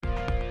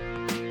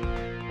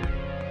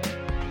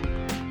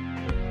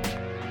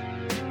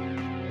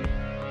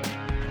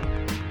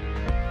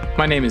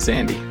My name is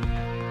Andy.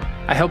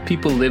 I help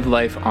people live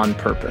life on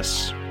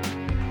purpose.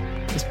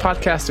 This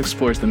podcast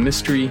explores the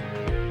mystery,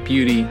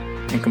 beauty,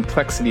 and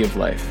complexity of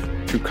life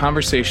through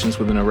conversations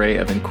with an array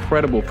of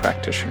incredible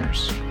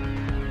practitioners,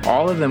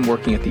 all of them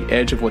working at the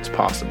edge of what's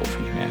possible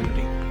for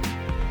humanity.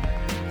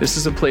 This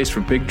is a place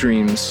for big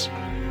dreams,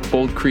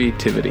 bold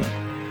creativity,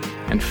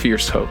 and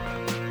fierce hope.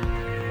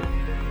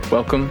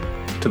 Welcome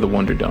to the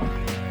Wonder Dome.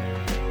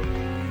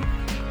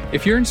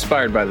 If you're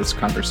inspired by this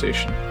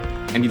conversation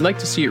and you'd like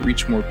to see it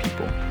reach more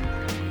people,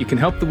 you can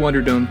help the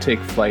Wonder Dome take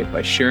flight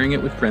by sharing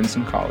it with friends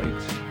and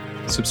colleagues,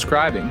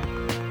 subscribing,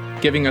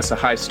 giving us a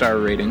 5-star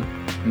rating,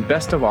 and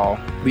best of all,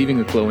 leaving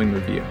a glowing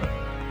review.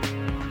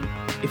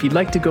 If you'd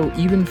like to go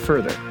even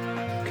further,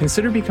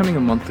 consider becoming a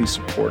monthly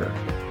supporter.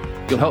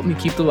 You'll help me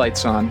keep the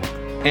lights on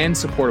and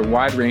support a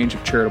wide range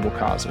of charitable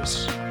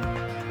causes.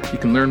 You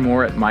can learn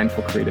more at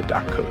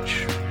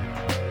mindfulcreative.coach.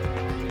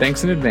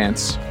 Thanks in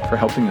advance for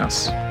helping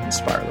us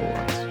inspire the world.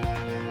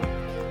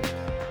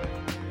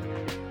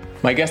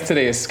 My guest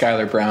today is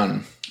Schuyler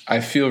Brown. I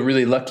feel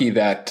really lucky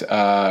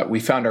that we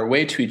found our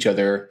way to each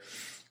other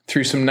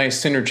through some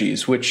nice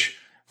synergies, which,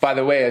 by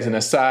the way, as an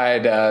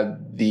aside,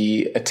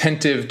 the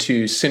attentive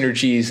to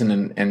synergies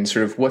and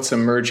sort of what's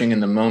emerging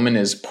in the moment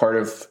is part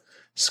of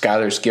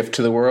Schuyler's gift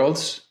to the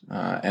world,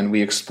 and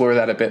we explore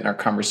that a bit in our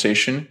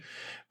conversation.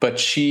 But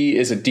she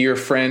is a dear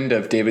friend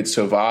of David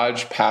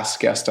Sauvage, past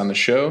guest on the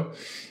show,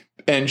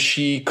 and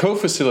she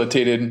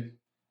co-facilitated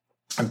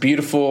a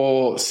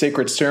beautiful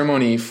sacred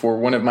ceremony for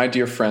one of my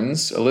dear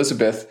friends,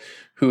 Elizabeth,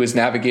 who is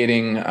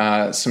navigating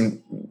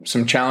some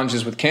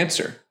challenges with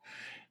cancer.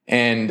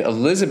 And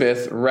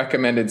Elizabeth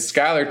recommended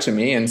Schuyler to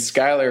me, and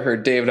Schuyler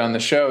heard David on the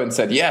show and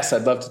said, yes,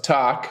 I'd love to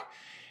talk.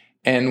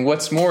 And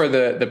what's more,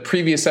 the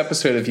previous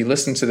episode, if you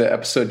listen to the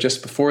episode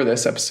just before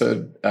this,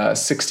 episode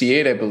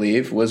 68, I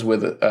believe, was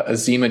with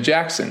Azima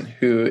Jackson,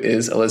 who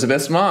is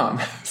Elizabeth's mom.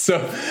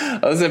 So,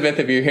 Elizabeth,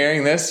 if you're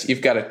hearing this,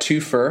 you've got a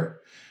twofer,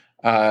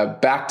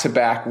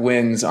 back-to-back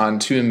wins on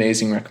two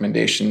amazing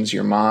recommendations,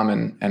 your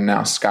mom and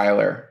now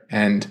Schuyler.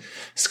 And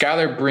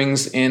Schuyler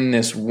brings in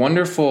this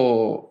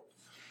wonderful,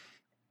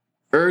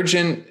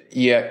 urgent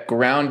yet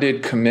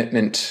grounded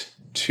commitment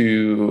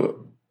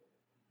to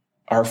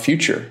our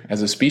future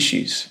as a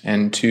species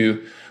and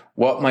to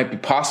what might be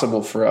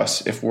possible for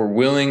us if we're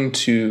willing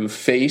to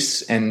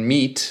face and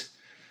meet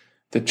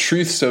the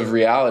truths of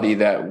reality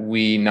that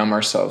we numb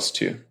ourselves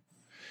to.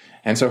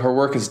 And so her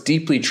work is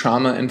deeply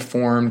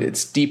trauma-informed.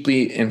 It's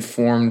deeply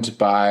informed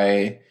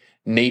by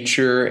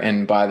nature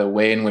and by the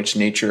way in which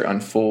nature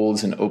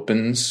unfolds and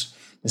opens.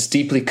 It's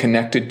deeply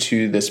connected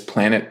to this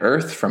planet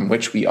Earth from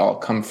which we all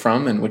come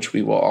from and which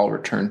we will all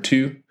return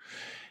to.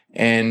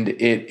 And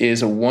it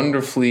is a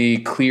wonderfully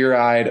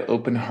clear-eyed,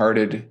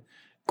 open-hearted,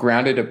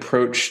 grounded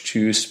approach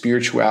to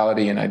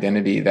spirituality and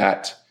identity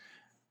that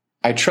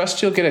I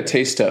trust you'll get a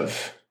taste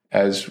of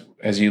as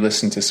you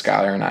listen to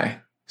Schuyler and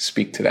I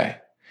speak today.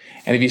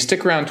 And if you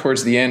stick around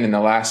towards the end in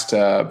the last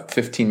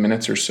 15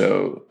 minutes or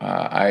so,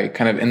 I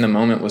kind of in the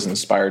moment was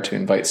inspired to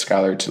invite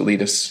Schuyler to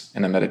lead us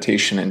in a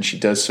meditation, and she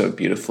does so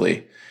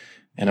beautifully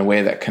in a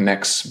way that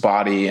connects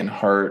body and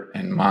heart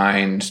and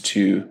mind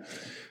to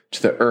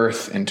the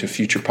earth and to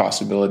future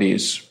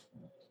possibilities.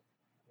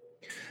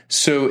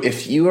 So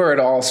if you are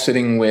at all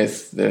sitting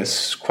with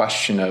this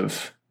question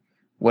of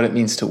what it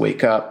means to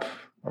wake up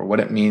or what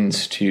it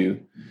means to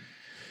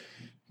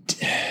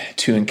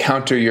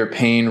encounter your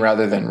pain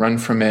rather than run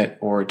from it,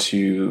 or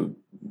to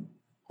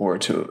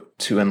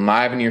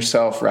enliven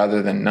yourself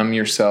rather than numb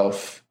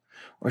yourself,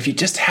 or if you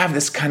just have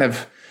this kind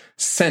of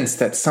sense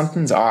that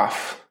something's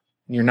off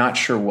and you're not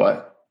sure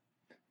what,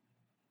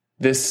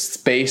 this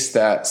space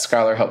that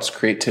Schuyler helps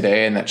create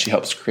today and that she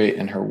helps create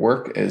in her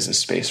work is a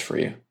space for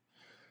you.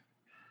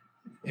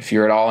 If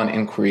you're at all in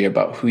inquiry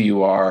about who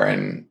you are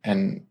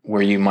and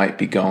where you might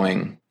be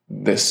going,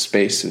 this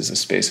space is a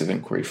space of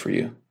inquiry for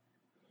you.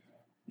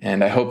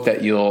 And I hope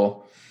that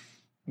you'll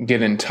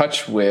get in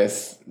touch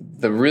with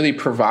the really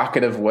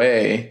provocative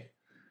way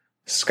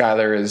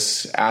Schuyler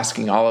is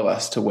asking all of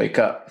us to wake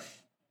up,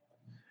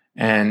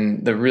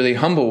 and the really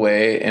humble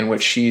way in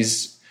which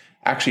she's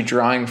actually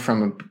drawing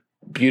from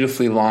a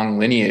beautifully long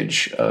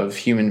lineage of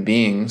human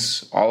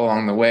beings all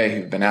along the way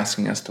who've been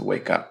asking us to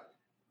wake up,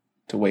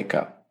 to wake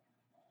up,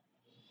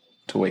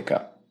 to wake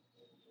up.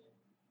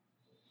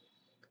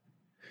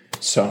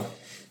 So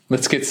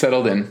let's get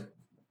settled in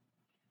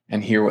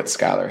and hear what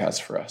Schuyler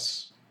has for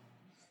us.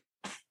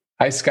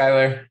 Hi,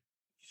 Schuyler.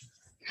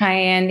 Hi,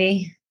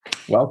 Andy.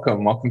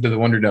 Welcome to the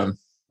Wonder Dome.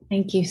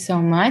 Thank you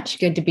so much.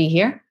 Good to be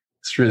here.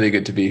 It's really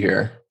good to be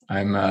here.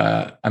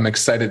 I'm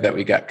excited that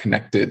we got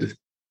connected.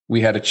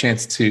 We had a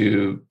chance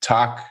to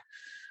talk,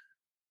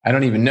 I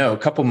don't even know, a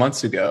couple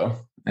months ago.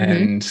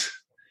 And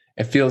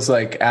it feels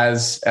like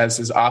as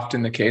is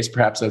often the case,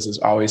 perhaps as is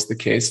always the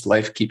case,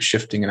 life keeps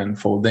shifting and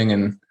unfolding,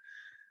 and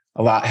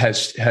a lot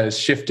has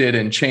shifted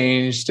and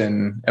changed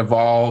and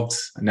evolved.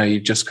 I know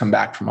you've just come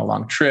back from a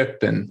long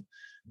trip, and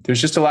there's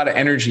just a lot of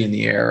energy in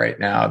the air right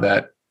now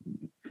that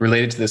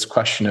related to this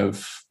question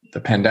of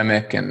the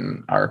pandemic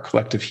and our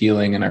collective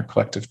healing and our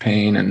collective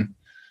pain. And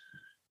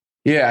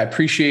Yeah, I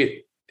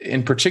appreciate,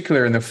 in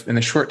particular, in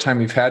the short time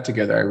we've had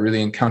together, I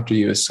really encounter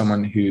you as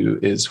someone who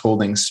is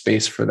holding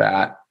space for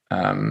that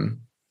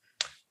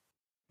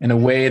in a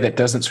way that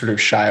doesn't sort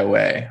of shy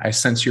away. I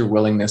sense your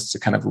willingness to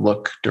kind of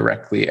look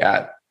directly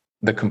at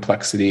the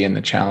complexity and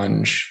the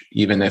challenge,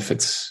 even if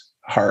it's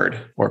hard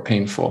or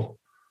painful.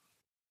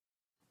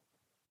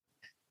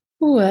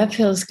 Oh, that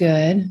feels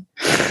good.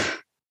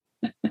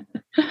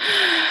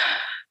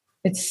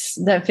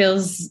 That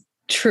feels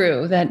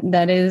true.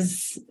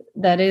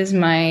 That is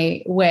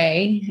my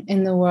way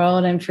in the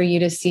world. And for you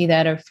to see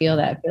that or feel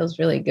that feels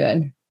really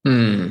good.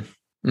 Mm,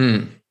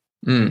 mm,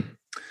 mm.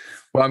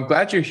 Well, I'm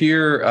glad you're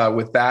here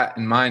with that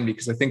in mind,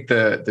 because I think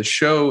the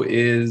show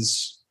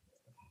is,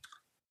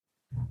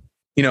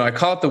 I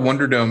call it the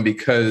Wonder Dome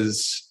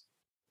because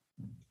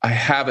I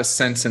have a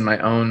sense in my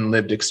own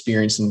lived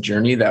experience and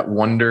journey that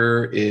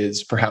wonder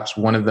is perhaps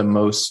one of the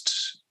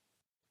most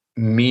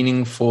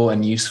meaningful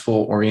and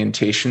useful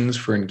orientations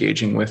for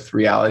engaging with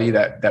reality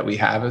that we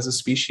have as a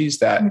species,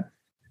 that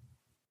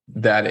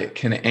it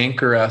can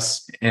anchor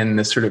us in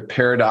this sort of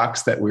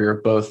paradox that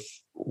we're both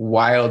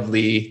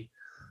wildly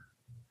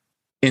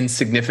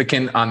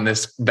insignificant on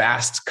this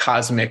vast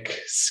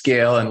cosmic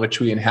scale in which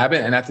we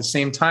inhabit, and at the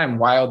same time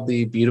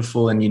wildly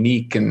beautiful and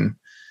unique, and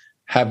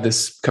have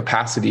this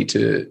capacity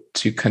to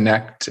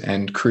connect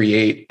and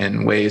create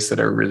in ways that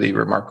are really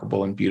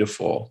remarkable and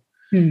beautiful.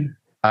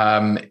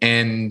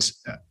 And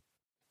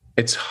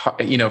it's,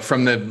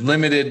 from the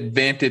limited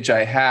vantage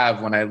I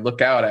have, when I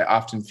look out, I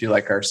often feel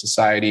like our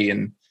society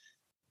and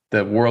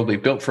the world we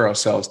built for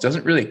ourselves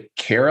doesn't really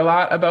care a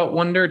lot about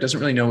wonder, doesn't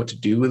really know what to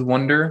do with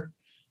wonder,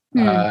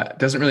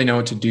 doesn't really know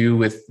what to do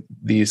with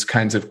these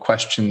kinds of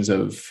questions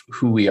of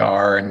who we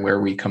are and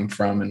where we come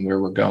from and where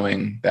we're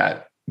going,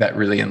 that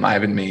really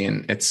enliven me.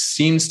 And it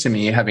seems to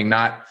me, having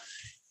not,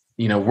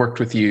 worked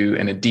with you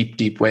in a deep,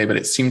 deep way, but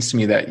it seems to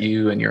me that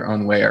you in your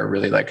own way are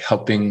really like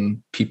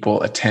helping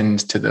people attend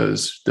to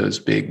those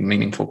big,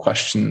 meaningful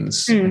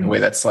questions in a way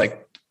that's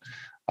like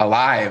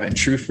alive and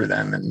true for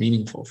them and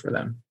meaningful for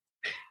them.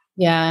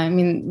 Yeah. I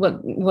mean,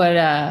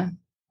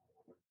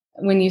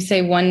 when you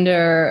say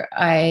wonder,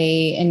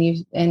 I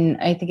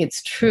think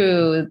it's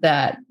true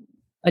that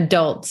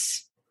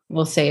adults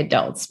will say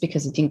adults,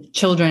 because I think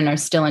children are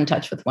still in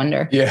touch with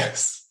wonder.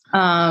 Yes.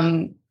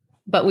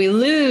 But we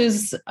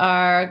lose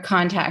our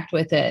contact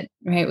with it,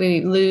 right?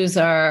 We lose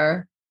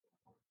our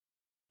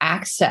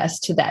access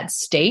to that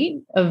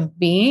state of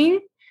being.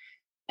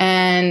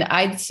 And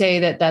I'd say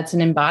that that's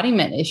an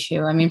embodiment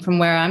issue. I mean, from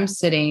where I'm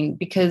sitting,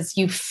 because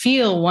you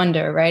feel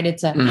wonder, right?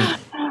 It's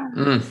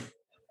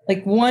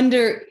like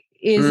wonder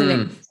is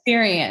an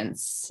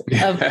experience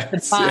of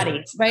the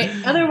body, right?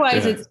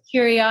 Otherwise it's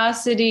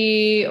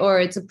curiosity or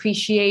it's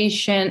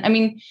appreciation. I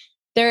mean,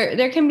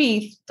 there can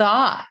be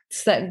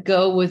thoughts that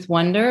go with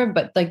wonder,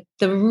 but like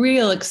the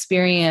real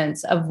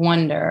experience of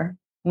wonder,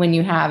 when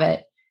you have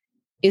it,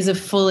 is a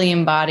fully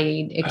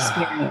embodied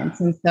experience.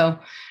 And so,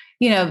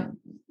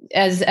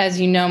 as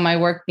you know, my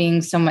work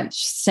being so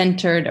much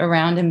centered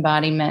around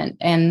embodiment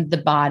and the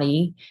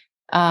body,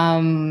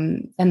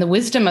 and the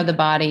wisdom of the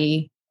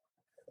body,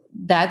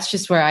 that's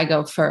just where I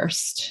go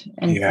first.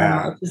 And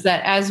foremost, is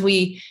that as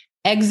we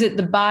exit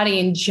the body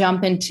and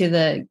jump into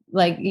the,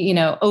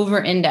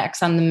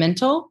 over-index on the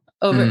mental,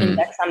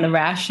 over-index on the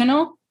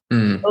rational,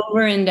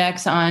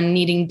 over-index on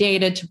needing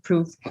data to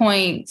prove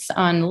points,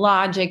 on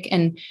logic,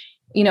 and,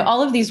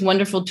 all of these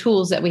wonderful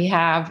tools that we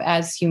have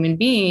as human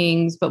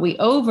beings, but we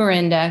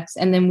over-index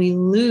and then we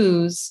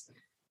lose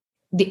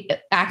the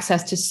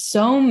access to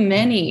so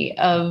many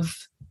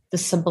of the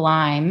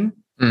sublime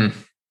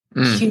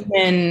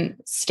human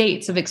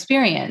states of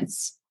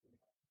experience.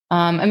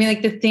 I mean,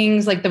 like the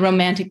things like the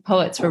romantic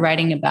poets were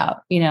writing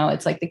about,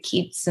 it's like the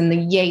Keats and the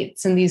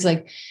Yeats and these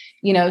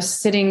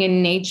sitting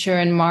in nature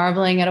and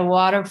marveling at a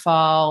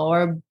waterfall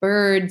or a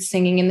bird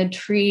singing in the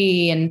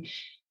tree, and,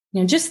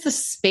 just the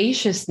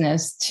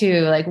spaciousness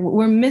too. Like,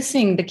 we're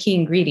missing the key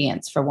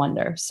ingredients for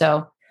wonder.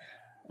 So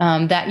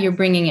that you're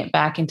bringing it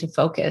back into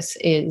focus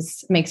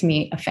makes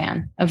me a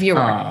fan of your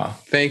work. Oh,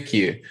 thank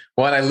you.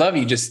 Well, and I love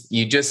you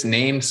just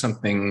named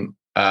something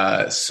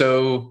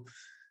so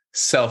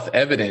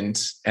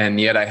self-evident,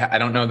 and yet I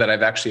don't know that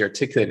I've actually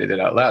articulated it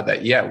out loud,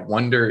 that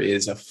wonder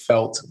is a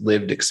felt,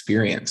 lived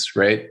experience,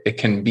 right? It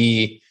can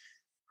be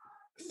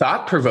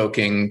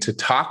thought-provoking to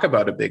talk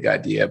about a big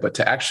idea, but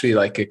to actually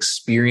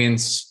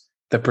experience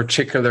the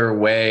particular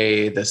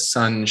way the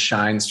sun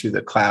shines through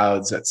the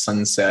clouds at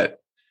sunset,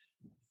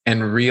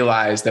 and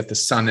realize that the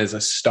sun is a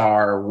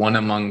star, one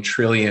among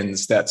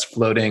trillions, that's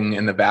floating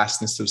in the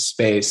vastness of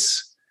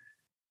space.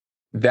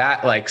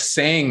 That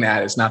saying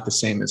that is not the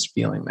same as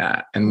feeling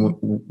that. And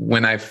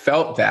when I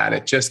felt that,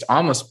 it just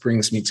almost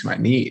brings me to my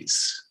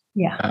knees.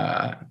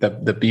 Yeah.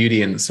 The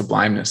beauty and the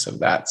sublimeness of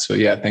that. So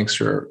thanks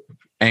for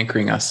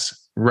anchoring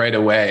us right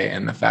away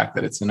in the fact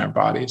that it's in our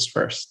bodies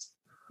first.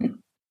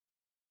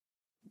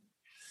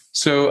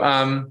 So,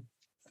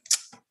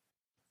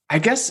 I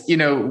guess,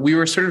 we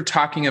were sort of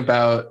talking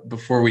about,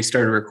 before we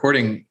started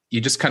recording, you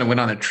just kind of went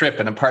on a trip,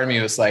 and a part of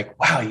me was like,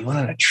 wow, you went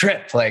on a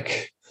trip.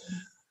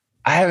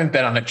 I haven't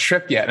been on a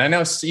trip yet. And I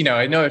know,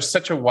 I know there's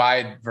such a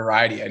wide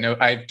variety. I know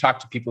I've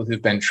talked to people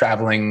who've been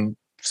traveling,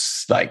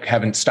 like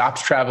haven't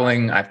stopped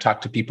traveling. I've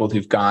talked to people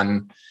who've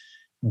gone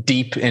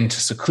deep into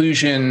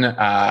seclusion.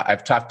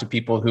 I've talked to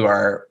people who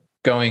are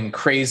going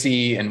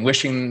crazy and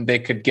wishing they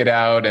could get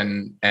out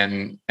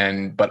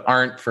but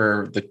aren't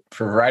for a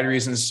variety of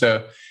reasons.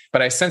 So,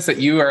 but I sense that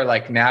you are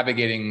like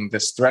navigating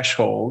this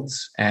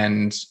thresholds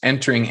and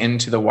entering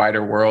into the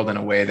wider world in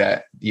a way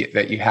that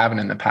you haven't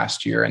in the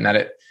past year, and that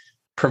it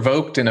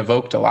provoked and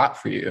evoked a lot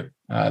for you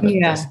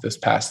this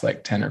past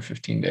like 10 or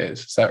 15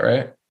 days. Is that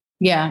right?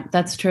 Yeah,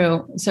 that's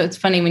true. So it's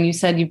funny when you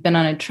said you've been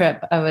on a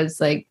trip, I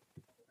was like,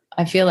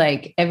 I feel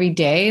like every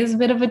day is a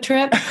bit of a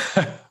trip.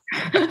 So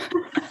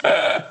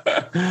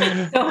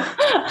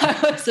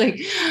I was like,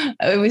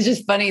 it was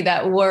just funny.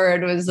 That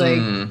word was like,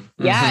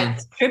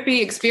 it's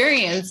trippy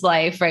experience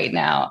life right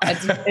now.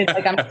 It's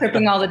like I'm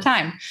tripping all the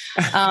time.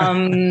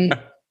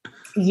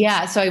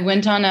 So I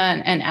went on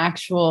an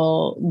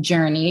actual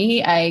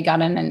journey. I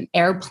got on an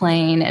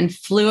airplane and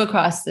flew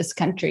across this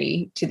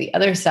country to the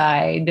other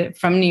side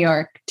from New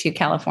York to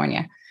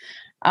California.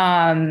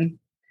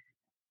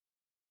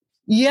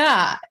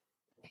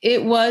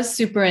 It was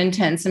super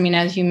intense. I mean,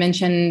 as you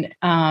mentioned,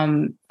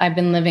 I've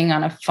been living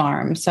on a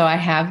farm. So I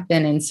have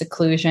been in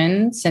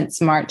seclusion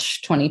since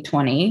March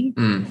 2020,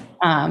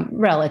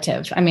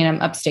 relative. I mean,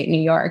 I'm upstate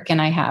New York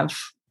and I have,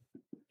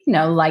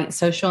 light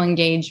social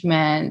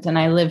engagement, and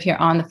I live here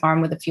on the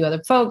farm with a few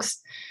other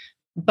folks,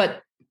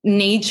 but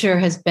nature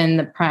has been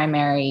the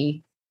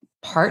primary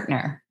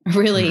partner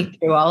really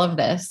through all of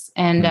this.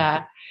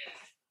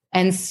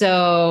 And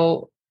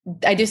so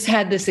I just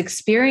had this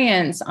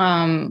experience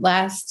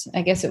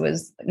I guess it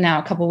was now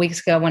a couple of weeks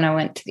ago when I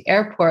went to the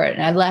airport,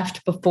 and I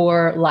left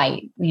before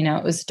light.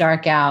 It was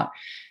dark out.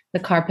 The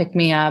car picked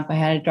me up. I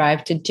had to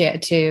drive to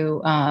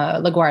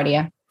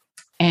LaGuardia,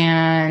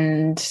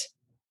 and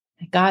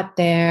I got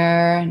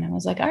there and I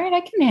was like, all right,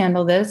 I can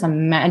handle this.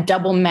 I'm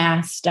double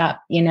masked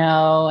up, and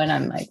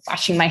I'm like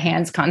washing my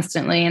hands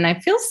constantly and I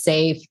feel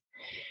safe.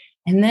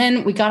 And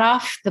then we got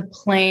off the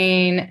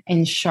plane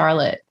in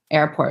Charlotte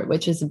Airport,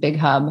 which is a big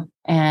hub.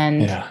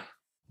 And I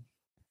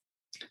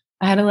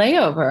had a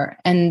layover,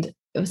 and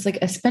it was like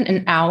I spent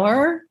an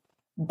hour.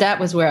 That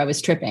was where I was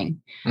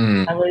tripping.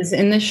 I was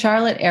in the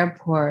Charlotte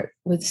Airport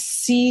with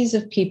seas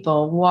of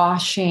people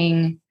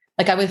washing.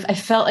 Like I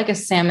felt like a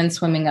salmon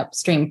swimming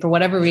upstream. For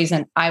whatever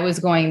reason, I was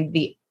going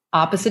the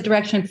opposite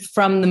direction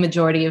from the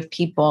majority of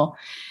people.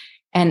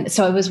 And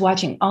so I was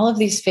watching all of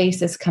these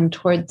faces come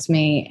towards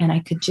me, and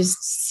I could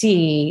just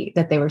see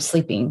that they were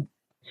sleeping.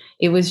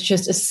 It was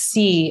just a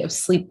sea of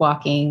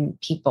sleepwalking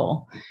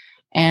people.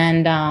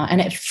 And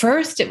at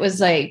first it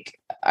was like,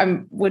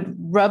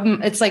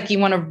 it's like you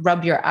want to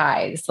rub your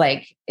eyes.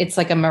 Like, it's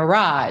like a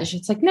mirage.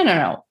 It's like,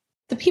 no.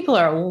 The people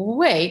are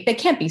awake. They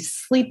can't be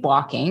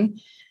sleepwalking.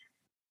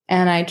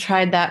 And I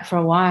tried that for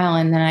a while.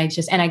 And then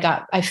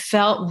I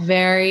felt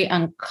very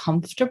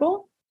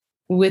uncomfortable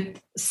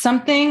with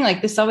something.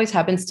 Like, this always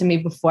happens to me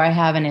before I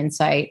have an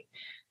insight,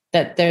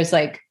 that there's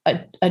like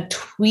a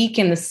tweak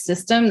in the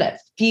system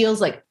that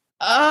feels like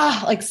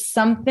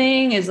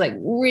something is like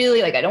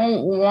really like, I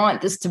don't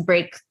want this to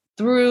break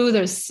through.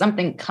 There's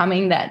something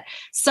coming that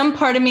some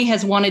part of me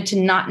has wanted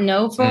to not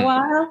know for a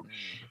while.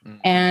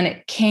 And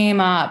it came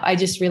up. I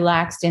just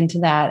relaxed into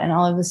that. And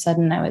all of a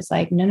sudden I was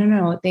like,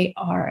 no, they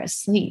are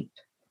asleep.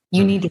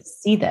 You need to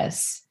see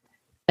this.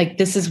 Like,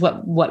 this is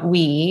what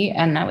we,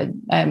 and I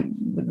would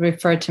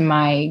refer to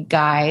my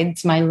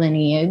guides, my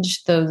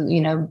lineage, those,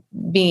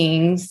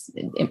 beings,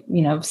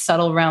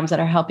 subtle realms that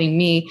are helping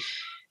me.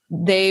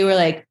 They were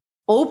like,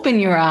 open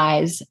your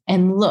eyes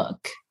and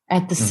look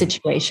at the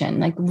situation,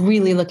 like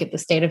really look at the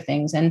state of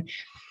things. And,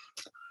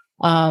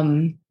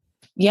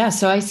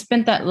 so I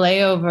spent that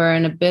layover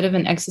in a bit of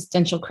an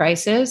existential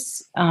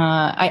crisis.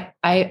 I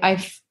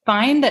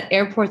find that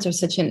airports are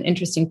such an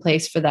interesting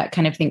place for that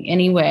kind of thing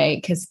anyway,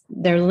 because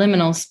they're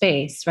liminal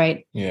space,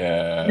 right?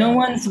 Yeah. No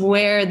one's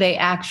where they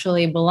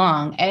actually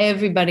belong.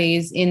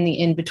 Everybody's in the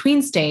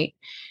in-between state.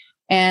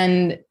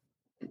 And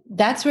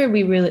that's where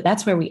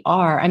we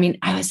are. I mean,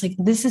 I was like,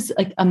 this is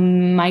like a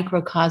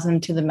microcosm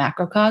to the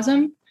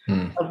macrocosm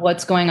of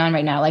what's going on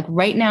right now. Like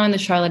right now in the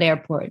Charlotte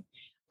Airport,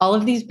 all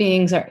of these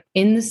beings are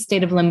in the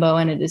state of limbo,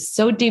 and it is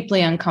so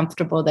deeply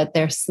uncomfortable that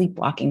they're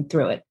sleepwalking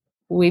through it.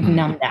 We've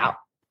numbed out.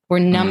 We're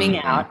numbing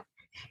out.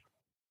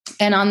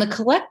 And on the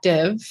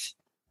collective,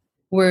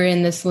 we're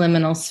in this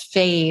liminal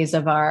phase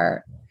of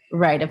our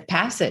rite of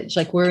passage.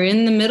 Like, we're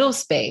in the middle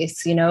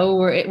space,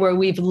 where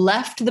we've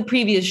left the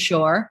previous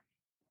shore.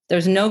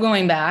 There's no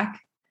going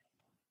back,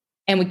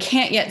 and we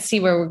can't yet see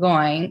where we're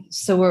going.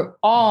 So we're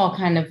all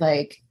kind of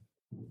like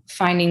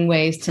finding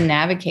ways to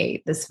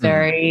navigate this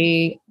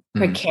very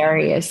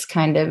precarious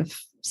kind of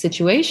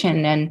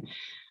situation. And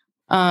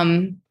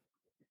that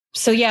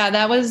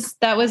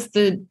was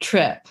the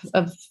trip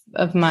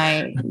of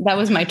my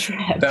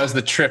trip. That was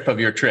the trip of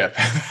your trip.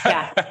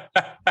 Yeah.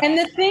 And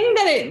the thing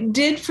that it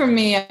did for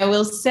me, I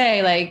will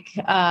say, like,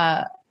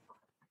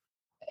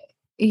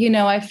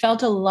 I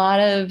felt a lot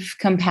of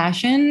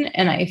compassion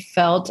and I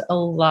felt a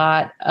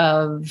lot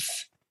of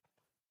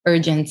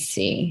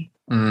urgency.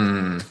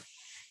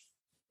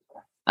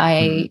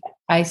 I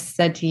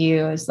said to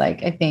you, I was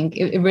like, I think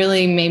it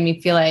really made me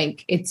feel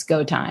like it's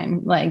go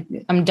time. Like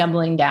I'm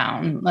doubling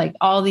down. Like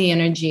all the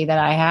energy that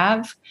I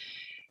have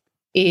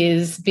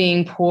is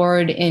being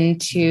poured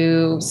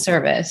into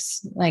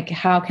service. Like,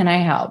 how can I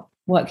help?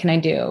 What can I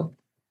do?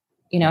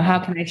 How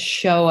can I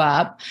show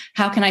up?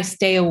 How can I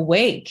stay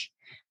awake?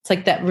 It's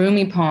like that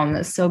Rumi poem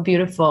that's so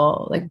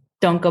beautiful. Like,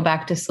 don't go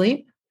back to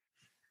sleep.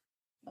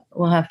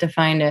 We'll have to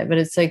find it. But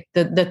it's like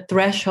the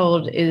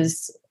threshold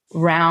is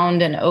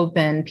round and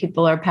open.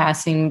 People are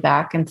passing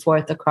back and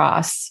forth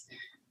across.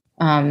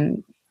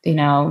 Something,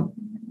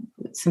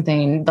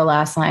 the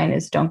last line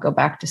is don't go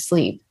back to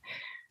sleep.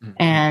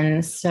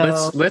 And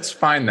so let's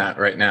find that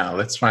right now.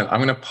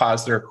 I'm going to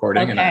pause the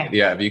recording. Okay. And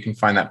if you can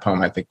find that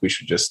poem, I think we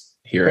should just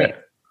hear it.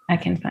 I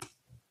can find it.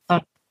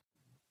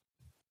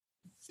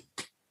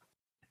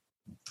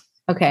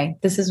 Okay.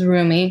 This is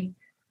Rumi.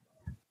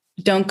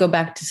 Don't go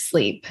back to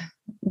sleep.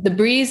 The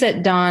breeze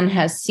at dawn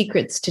has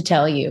secrets to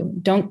tell you.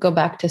 Don't go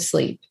back to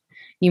sleep.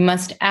 You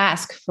must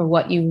ask for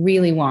what you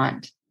really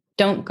want.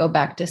 Don't go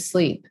back to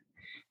sleep.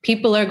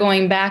 People are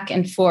going back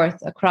and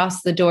forth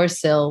across the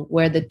doorsill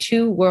where the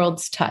two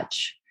worlds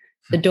touch.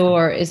 The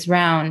door is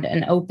round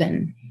and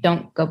open.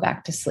 Don't go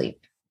back to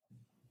sleep.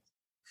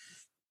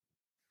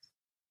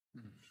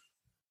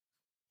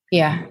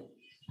 Yeah.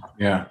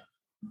 Yeah.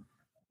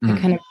 It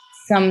kind of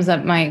sums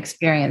up my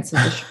experience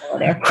at the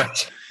Charlotte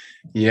airport.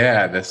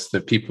 Yeah,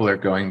 the people are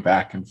going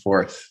back and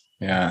forth.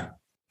 Yeah.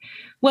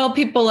 Well,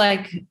 people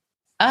like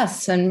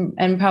us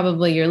and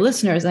probably your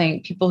listeners, I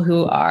think people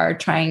who are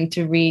trying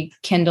to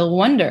rekindle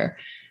wonder.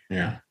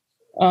 Yeah.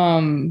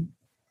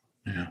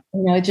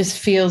 It just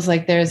feels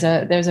like there's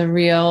a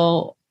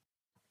real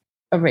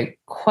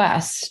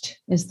request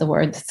is the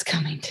word that's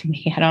coming to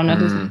me. I don't know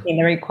who's making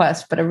the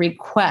request, but a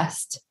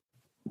request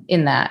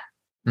in that.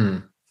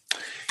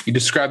 You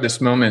described this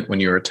moment when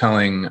you were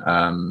telling,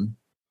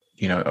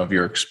 of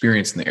your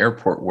experience in the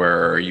airport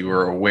where you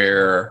were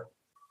aware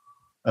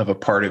of a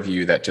part of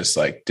you that just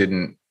like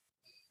didn't,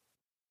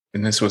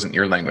 and this wasn't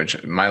your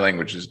language. My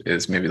language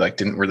is maybe like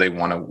didn't really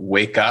want to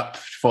wake up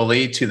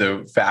fully to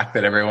the fact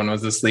that everyone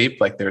was asleep.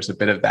 Like there's a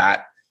bit of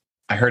that.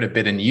 I heard a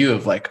bit in you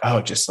of like,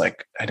 oh, just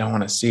like, I don't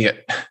want to see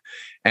it.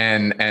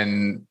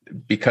 And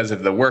because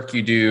of the work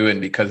you do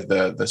and because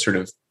the sort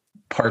of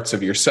parts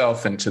of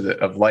yourself and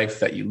of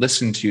life that you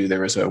listen to,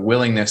 there was a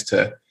willingness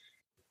to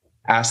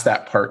ask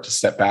that part to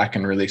step back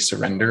and really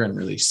surrender and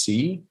really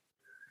see.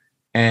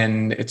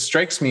 And it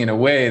strikes me in a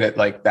way that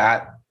like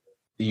that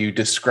you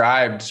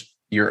described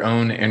your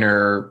own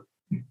inner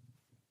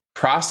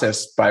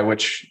process by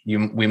which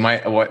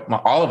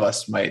all of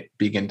us might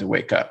begin to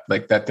wake up,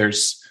 like that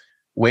there's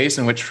ways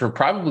in which for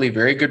probably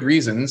very good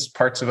reasons,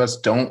 parts of us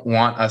don't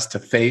want us to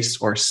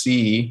face or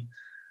see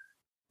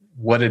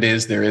what it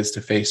is there is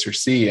to face or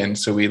see. And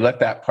so we let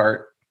that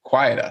part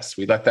quiet us.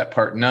 We let that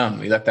part numb.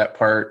 We let that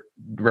part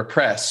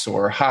repress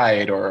or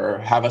hide or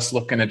have us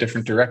look in a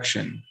different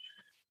direction.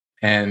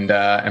 And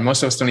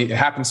most of us it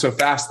happens so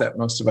fast that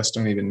most of us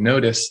don't even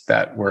notice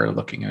that we're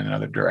looking in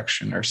another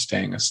direction or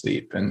staying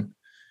asleep. And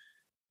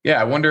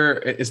yeah, I wonder,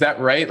 is that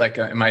right? Like,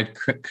 am I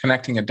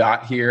connecting a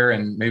dot here?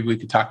 And maybe we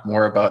could talk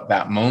more about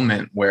that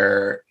moment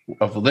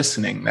of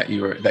listening that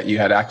you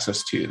had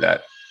access to,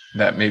 that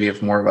maybe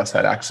if more of us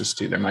had access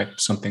to,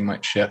 something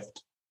might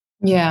shift.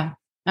 Yeah,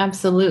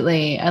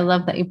 absolutely. I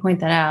love that you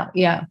point that out.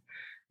 Yeah.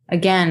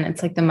 Again,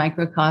 it's like the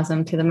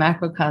microcosm to the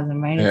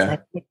macrocosm, right? Yeah.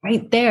 It's like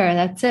right there.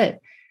 That's it.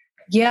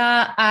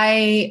 Yeah.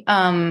 I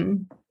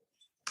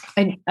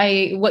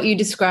what you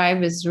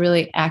describe is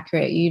really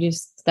accurate.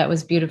 That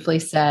was beautifully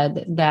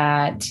said,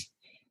 that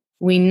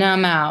we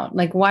numb out.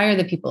 Like, why are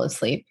the people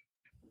asleep?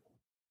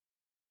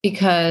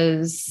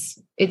 Because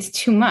it's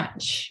too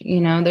much.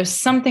 There's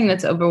something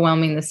that's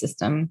overwhelming the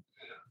system.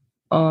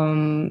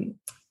 I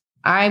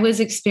was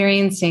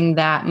experiencing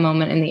that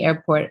moment in the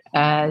airport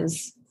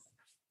as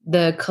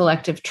the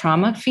collective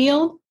trauma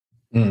field.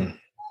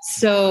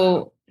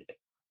 So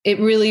it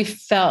really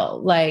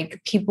felt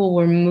like people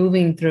were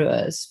moving through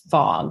a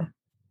fog,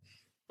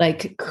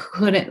 like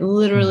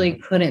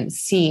couldn't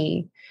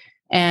see.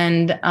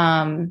 And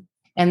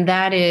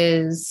that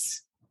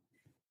is,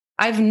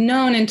 I've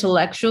known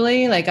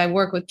intellectually, like I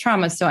work with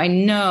trauma, so I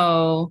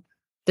know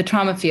the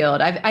trauma field.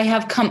 I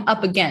have come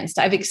up against,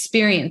 I've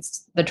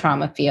experienced the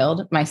trauma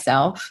field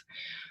myself,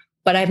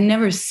 but I've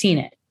never seen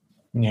it.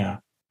 Yeah.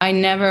 I'd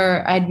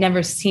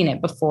never seen it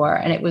before.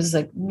 And it was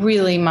like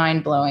really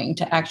mind blowing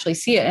to actually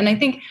see it. And I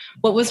think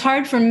what was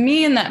hard for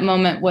me in that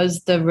moment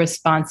was the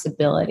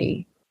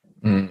responsibility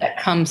that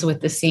comes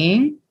with the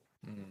seeing.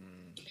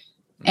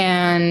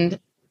 And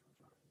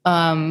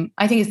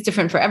I think it's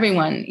different for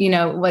everyone,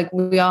 like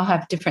we all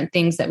have different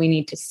things that we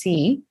need to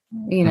see,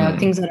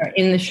 things that are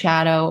in the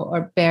shadow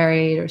or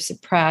buried or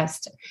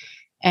suppressed.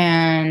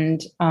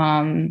 And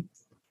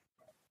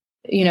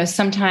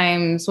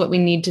sometimes what we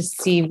need to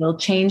see will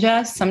change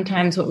us.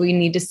 Sometimes what we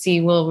need to see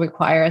will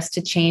require us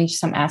to change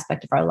some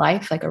aspect of our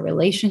life, like a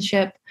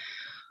relationship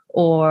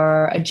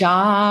or a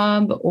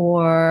job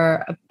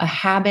or a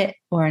habit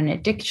or an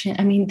addiction.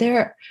 I mean,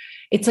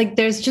 it's like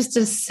there's just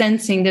a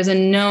sensing, there's a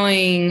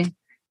knowing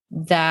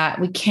that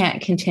we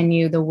can't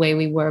continue the way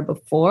we were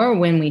before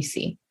when we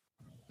see.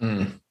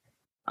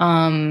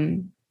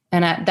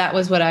 That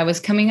was what I was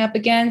coming up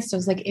against. I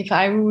was like, if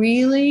I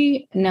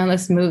really,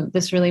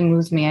 this really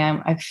moves me.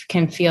 I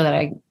can feel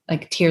that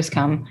like tears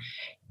come.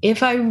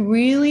 If I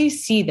really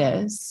see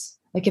this,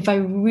 like if I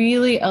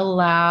really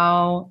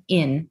allow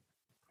in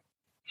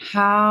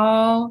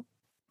how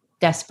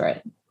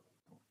desperate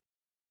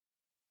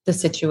the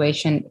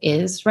situation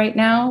is right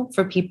now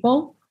for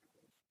people,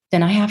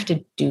 then I have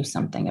to do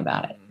something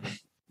about it.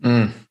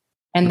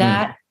 And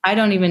that I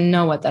don't even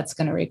know what that's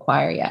going to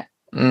require yet.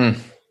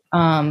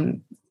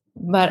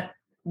 But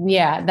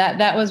yeah,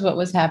 that was what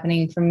was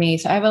happening for me.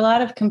 So I have a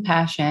lot of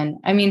compassion.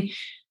 I mean,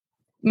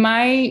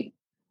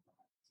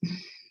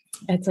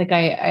 it's like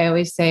I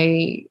always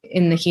say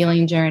in the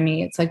healing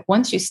journey, it's like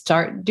once you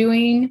start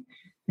doing,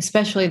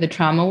 especially the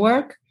trauma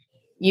work,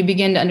 you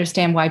begin to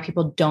understand why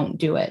people don't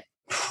do it.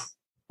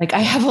 Like I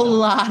have a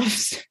lot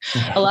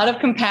of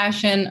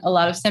compassion, a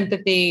lot of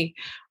sympathy,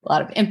 a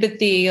lot of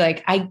empathy.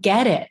 Like I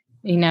get it,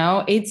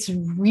 it's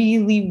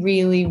really,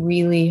 really,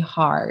 really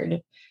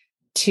hard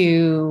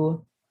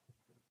to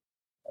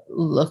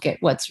look at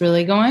what's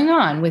really going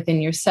on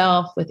within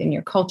yourself, within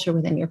your culture,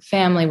 within your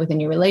family, within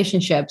your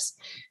relationships.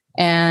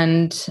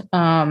 And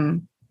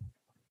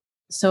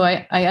so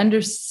I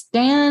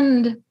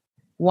understand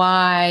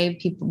why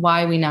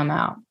we numb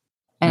out.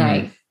 And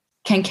I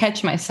can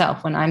catch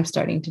myself when I'm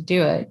starting to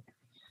do it.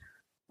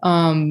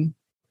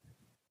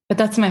 But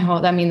that's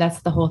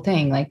that's the whole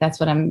thing. Like that's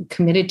what I'm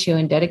committed to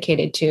and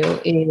dedicated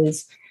to,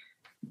 is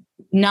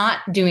not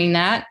doing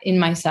that in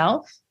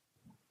myself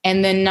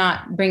and then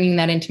not bringing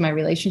that into my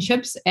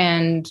relationships,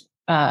 and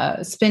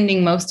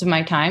spending most of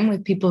my time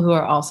with people who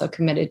are also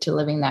committed to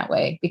living that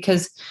way,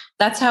 because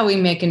that's how we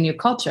make a new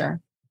culture,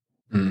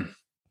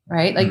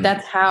 right? Like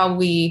that's how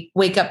we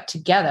wake up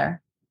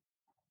together.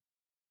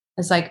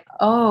 It's like,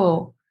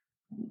 oh,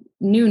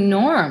 new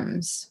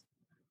norms,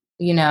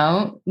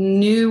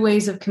 new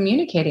ways of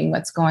communicating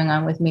what's going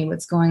on with me,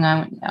 what's going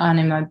on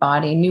in my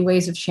body, new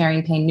ways of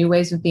sharing pain, new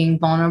ways of being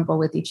vulnerable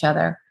with each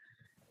other,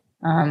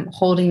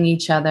 holding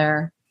each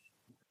other.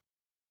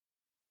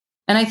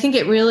 And I think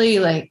it really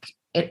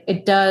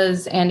it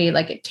does, Andy,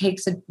 like it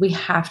takes we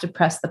have to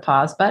press the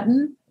pause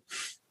button.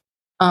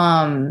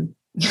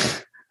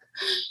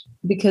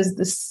 Because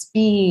the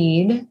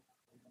speed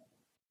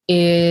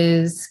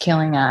is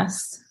killing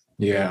us.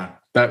 Yeah,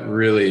 that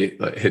really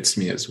hits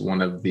me as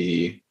one of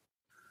the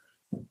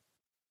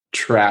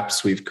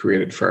traps we've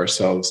created for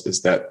ourselves,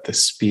 is that the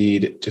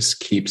speed just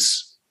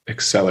keeps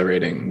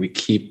accelerating. We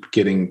keep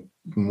getting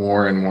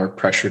more and more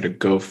pressure to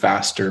go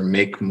faster,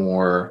 make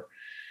more,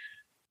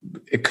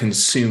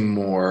 consume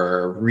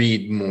more,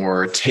 read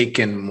more, take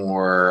in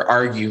more,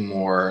 argue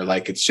more.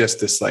 Like it's just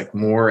this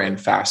more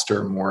and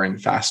faster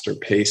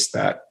pace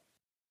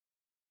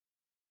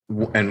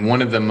and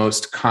one of the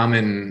most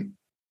common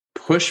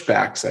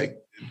pushbacks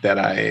that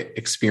I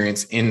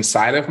experience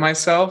inside of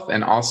myself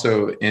and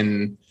also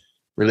in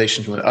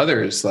relations with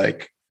others,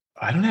 like,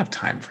 I don't have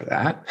time for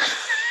that.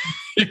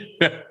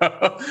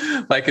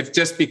 Like it's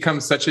just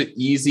become such an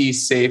easy,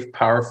 safe,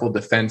 powerful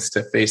defense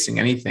to facing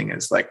anything.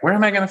 Is like, where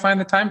am I going to find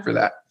the time for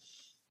that?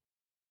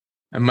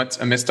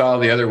 Amidst all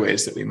the other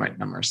ways that we might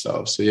numb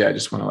ourselves. So yeah, I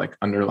just want to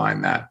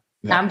underline that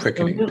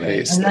quickening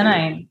pace. And then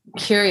I'm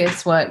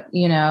curious what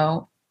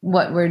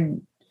we're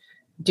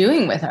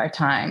doing with our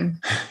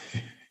time.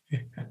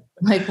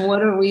 Like,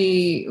 what are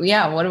we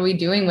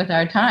doing with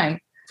our time?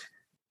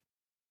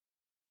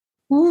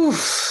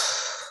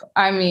 Oof.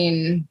 I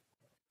mean,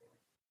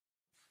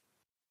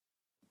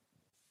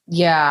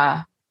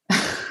 yeah.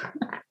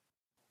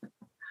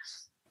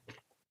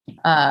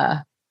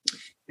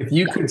 If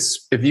you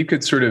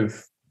could sort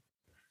of,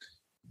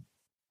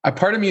 a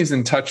part of me is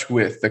in touch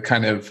with the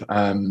kind of,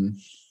 I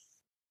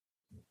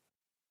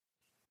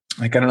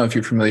don't know if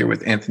you're familiar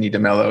with Anthony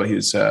DeMello. He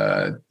was,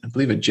 I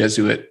believe, a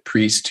Jesuit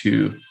priest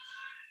who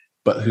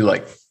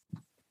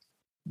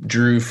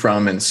drew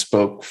from and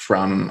spoke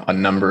from a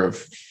number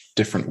of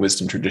different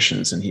wisdom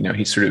traditions. And,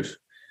 he sort of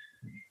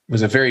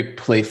was a very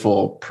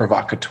playful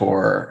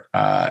provocateur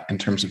in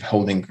terms of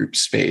holding group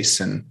space.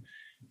 And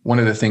one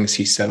of the things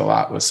he said a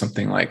lot was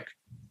something like,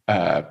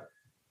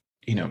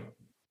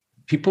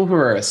 people who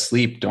are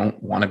asleep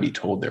don't want to be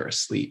told they're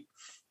asleep.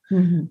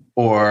 Mm-hmm.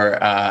 Or,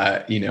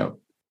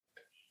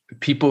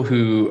 people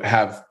who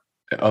have,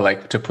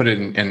 to put it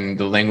in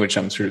the language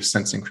I'm sort of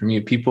sensing from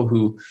you, people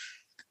who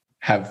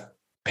have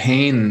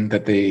pain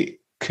that they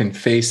can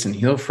face and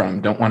heal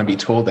from don't want to be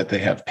told that they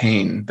have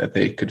pain that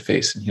they could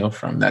face and heal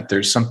from, that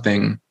there's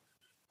something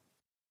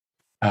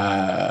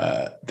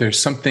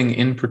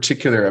in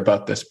particular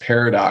about this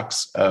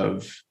paradox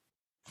of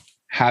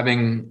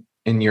having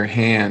in your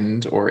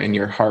hand or in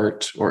your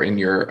heart or in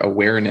your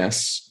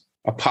awareness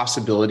a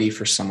possibility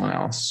for someone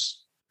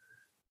else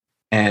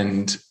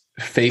and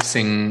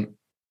facing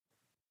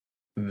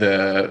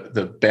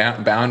the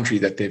boundary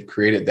that they've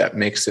created that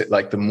makes it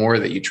like the more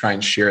that you try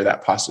and share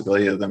that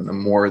possibility of them, the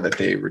more that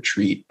they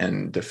retreat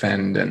and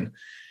defend.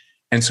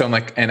 And so I'm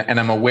like, and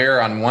I'm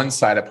aware on one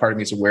side, a part of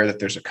me is aware that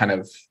there's a kind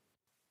of,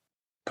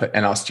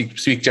 and I'll speak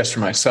just for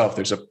myself,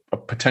 there's a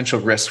potential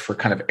risk for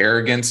kind of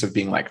arrogance of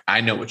being like,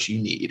 I know what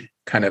you need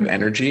kind of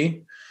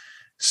energy.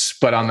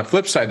 But on the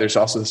flip side, there's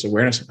also this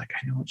awareness of like,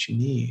 I know what you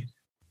need.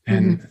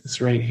 And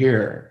it's right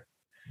here.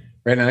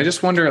 Right. And I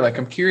just wonder, like,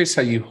 I'm curious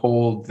how you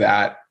hold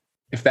that,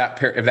 if that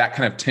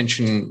kind of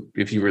tension,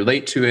 if you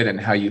relate to it and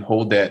how you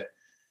hold it,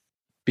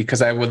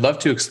 because I would love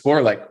to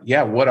explore, like,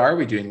 yeah, what are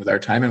we doing with our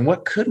time and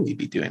what could we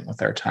be doing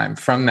with our time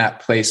from that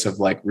place of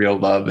like real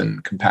love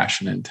and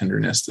compassion and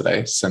tenderness that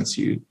I sense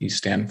you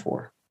stand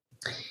for.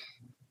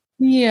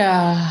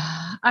 Yeah.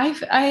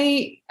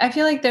 I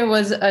feel like there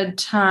was a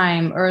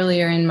time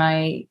earlier in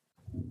my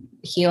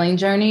healing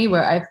journey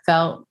where I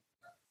felt,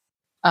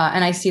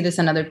 and I see this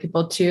in other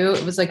people too.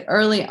 It was like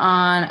early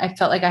on, I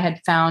felt like I had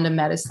found a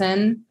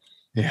medicine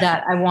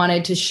that I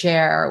wanted to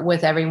share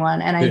with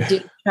everyone. And I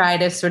did try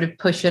to sort of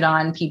push it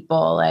on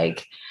people,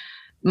 like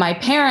my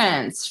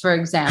parents, for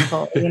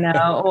example,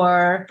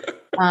 or,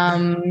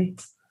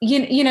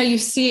 you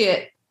see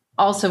it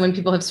also when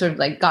people have sort of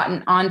like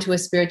gotten onto a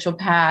spiritual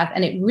path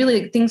and it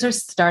really, things are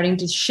starting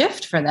to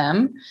shift for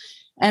them.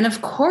 And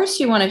of course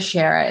you want to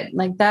share it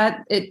like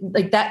that.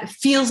 That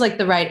feels like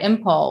the right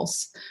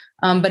impulse.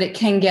 But it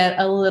can get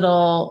a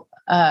little,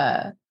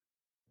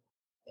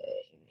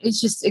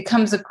 it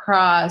comes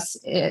across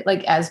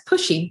like as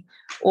pushy,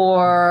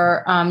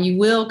 or you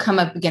will come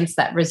up against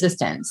that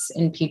resistance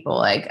in people.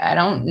 Like, I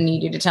don't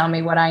need you to tell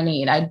me what I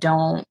need. I'm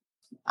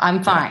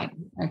fine.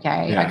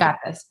 Okay. I got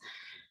this.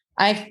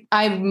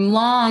 I'm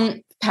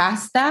long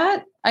past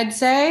that. I'd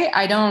say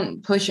I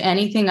don't push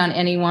anything on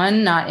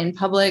anyone, not in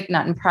public,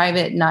 not in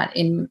private, not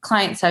in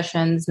client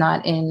sessions,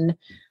 not in,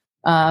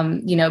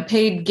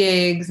 paid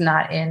gigs,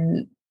 not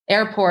in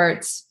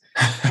airports.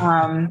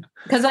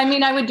 Because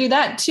I would do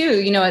that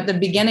too, at the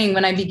beginning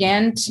when I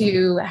began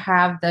to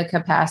have the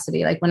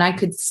capacity, like when I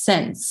could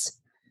sense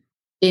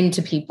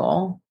into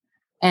people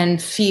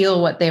and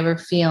feel what they were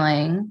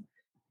feeling,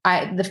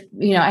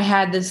 I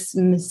had this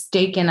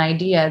mistaken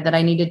idea that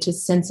I needed to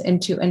sense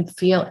into and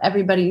feel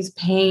everybody's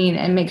pain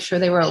and make sure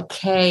they were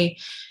okay.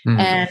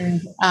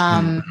 And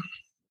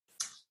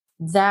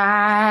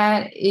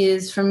that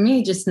is for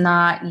me just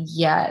not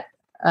yet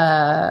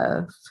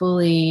a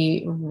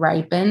fully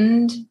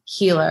ripened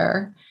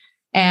healer.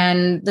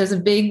 And there's a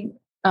big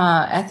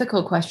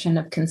ethical question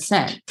of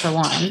consent, for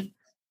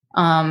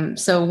one.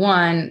 So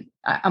one,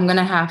 I'm going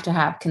to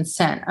have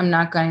consent. I'm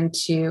not going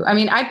to,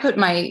 I put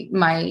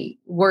my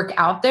work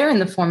out there in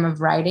the form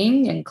of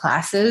writing and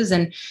classes.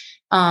 And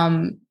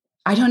I'm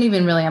a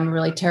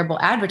really terrible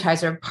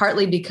advertiser,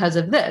 partly because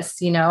of this.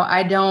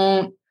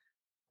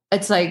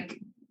 It's like,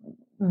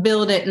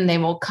 build it and they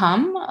will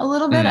come a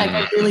little bit. I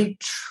don't really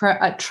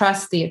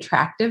trust the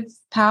attractive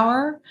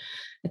power.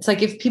 It's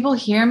like, if people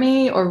hear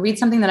me or read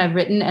something that I've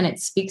written and it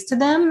speaks to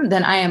them,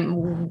 then I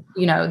am,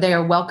 they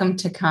are welcome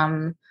to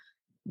come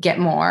get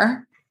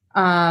more.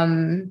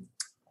 And,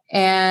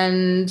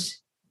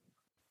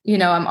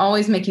 I'm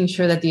always making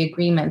sure that the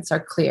agreements are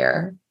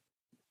clear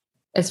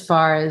as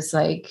far as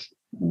like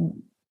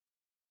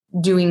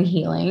doing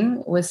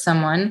healing with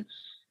someone.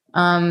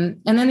 And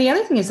then the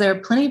other thing is there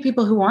are plenty of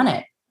people who want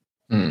it.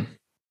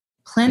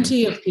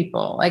 Plenty of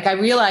people. Like, I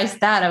realized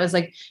that I was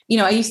like,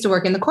 I used to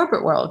work in the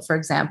corporate world, for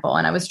example,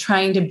 and I was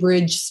trying to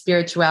bridge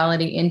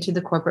spirituality into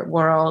the corporate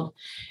world.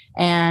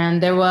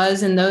 And there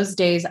was in those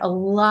days a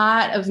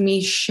lot of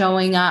me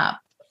showing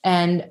up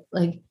and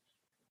like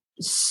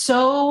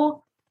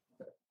so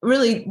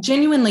really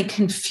genuinely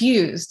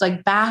confused,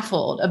 like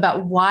baffled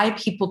about why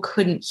people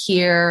couldn't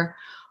hear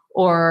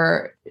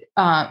or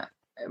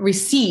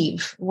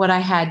receive what I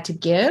had to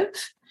give.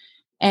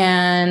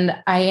 And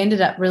I ended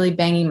up really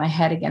banging my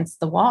head against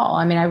the wall.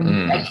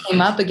 I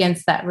came up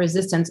against that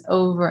resistance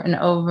over and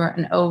over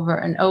and over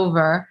and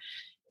over.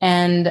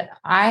 And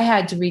I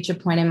had to reach a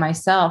point in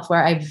myself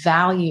where I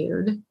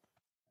valued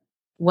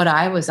what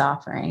I was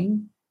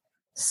offering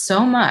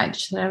so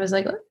much that I was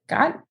like, oh,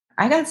 God,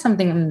 I got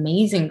something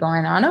amazing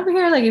going on over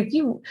here. Like, if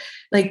you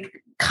like,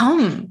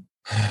 come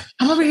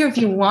over here if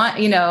you want,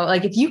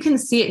 like if you can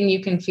see it and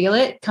you can feel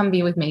it, come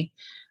be with me.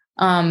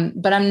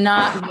 But I'm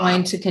not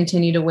going to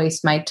continue to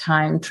waste my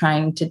time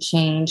trying to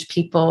change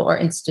people or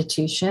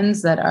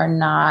institutions that are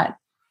not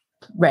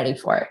ready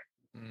for it.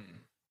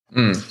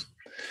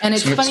 And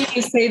it's funny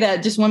you say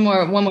that. Just one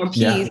more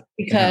piece,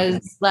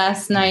 because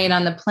last night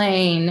on the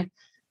plane,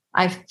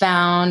 I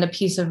found a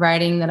piece of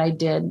writing that I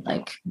did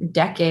like a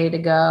decade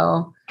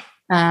ago.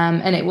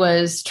 And it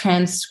was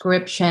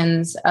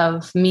transcriptions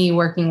of me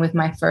working with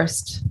my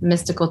first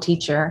mystical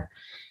teacher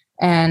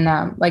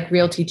and like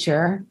real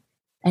teacher.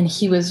 And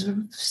he was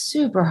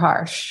super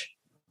harsh.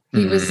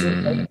 He was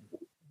like,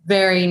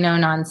 very no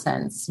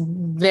nonsense,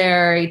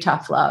 very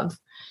tough love.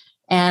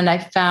 And I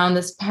found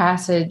this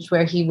passage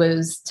where he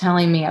was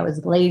telling me I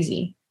was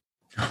lazy.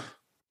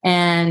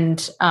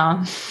 And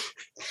I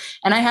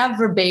have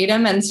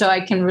verbatim, and so I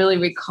can really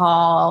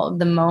recall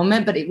the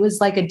moment, but it was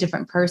like a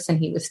different person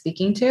he was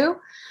speaking to.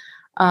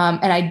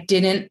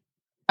 And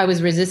I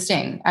was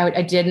resisting.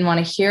 I didn't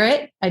want to hear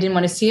it. I didn't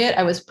want to see it.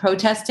 I was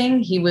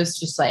protesting. He was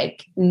just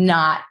like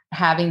not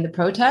having the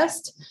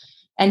protest.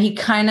 And he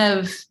kind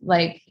of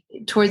like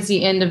towards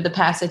the end of the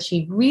passage,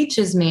 he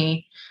reaches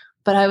me.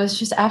 But I was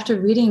just, after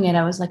reading it,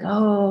 I was like,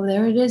 oh,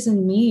 there it is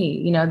in me.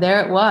 You know,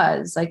 there it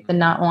was, like the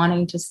not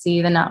wanting to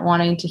see, the not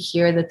wanting to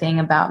hear the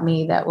thing about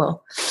me that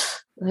will,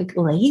 like,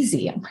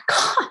 lazy. Oh my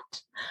God.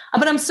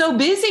 But I'm so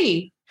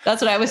busy. That's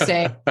what I was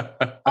saying.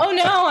 Oh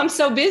no, I'm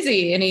so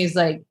busy. And he's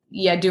like,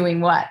 yeah,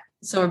 doing what?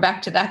 So we're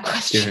back to that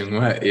question. Doing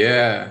what?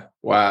 Yeah.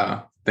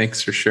 Wow.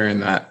 Thanks for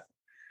sharing that.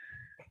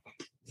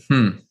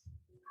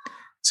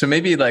 So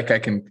maybe like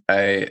I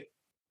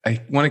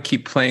want to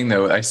keep playing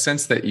though. I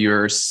sense that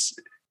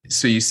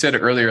so you said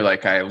earlier,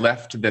 like I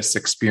left this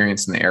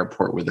experience in the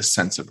airport with a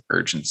sense of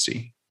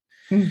urgency.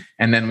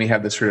 And then we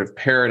have this sort of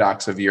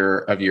paradox of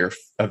your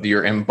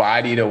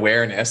embodied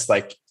awareness,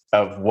 like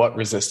of what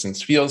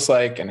resistance feels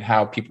like and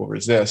how people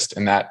resist.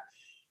 And that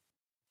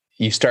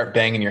you start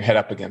banging your head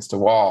up against a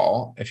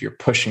wall if you're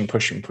pushing.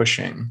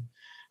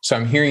 So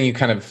I'm hearing you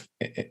kind of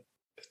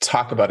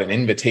talk about an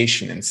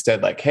invitation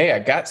instead, like,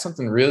 hey, there's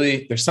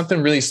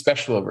something really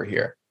special over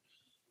here.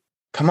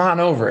 Come on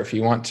over if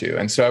you want to.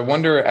 And so I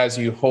wonder, as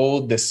you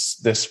hold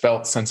this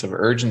felt sense of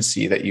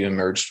urgency that you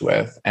emerged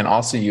with, and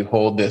also you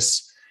hold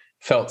this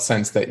felt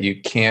sense that you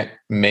can't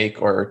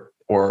make or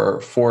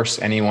force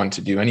anyone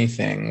to do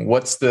anything,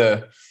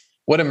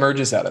 what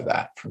emerges out of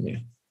that from you?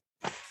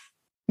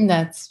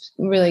 That's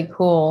really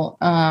cool.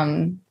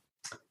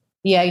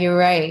 Yeah, you're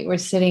right. We're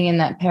sitting in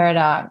that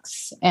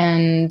paradox.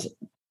 And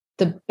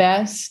the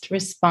best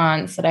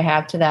response that I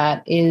have to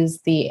that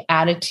is the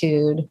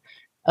attitude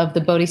of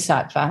the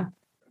bodhisattva,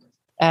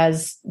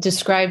 as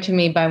described to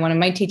me by one of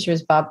my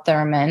teachers, Bob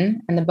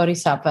Thurman. And the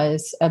bodhisattva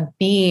is a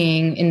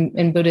being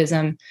in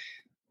Buddhism,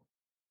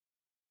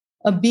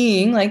 a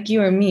being like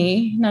you or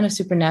me, not a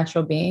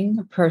supernatural being,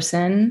 a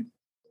person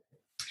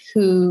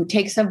who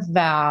takes a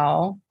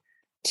vow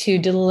to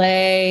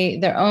delay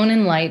their own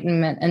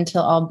enlightenment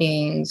until all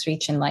beings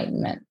reach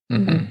enlightenment.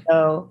 And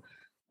so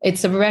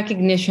it's a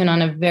recognition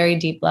on a very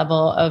deep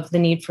level of the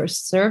need for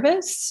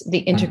service,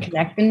 the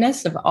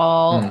interconnectedness of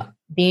all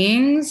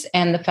beings,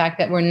 and the fact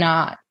that we're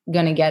not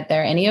going to get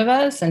there, any of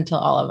us, until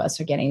all of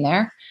us are getting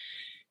there.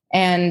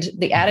 And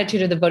the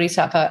attitude of the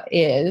bodhisattva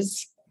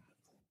is,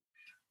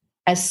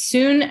 as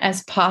soon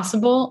as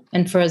possible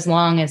and for as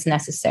long as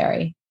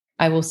necessary,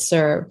 I will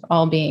serve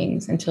all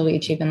beings until we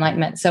achieve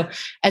enlightenment. So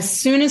as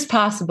soon as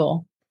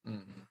possible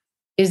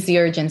is the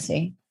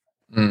urgency.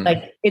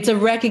 Like it's a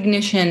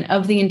recognition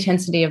of the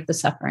intensity of the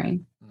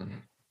suffering.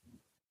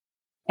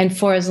 And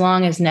for as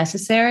long as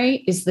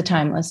necessary is the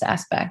timeless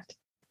aspect.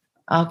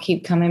 I'll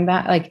keep coming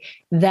back. Like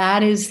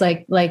that is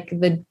like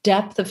the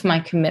depth of my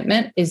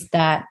commitment is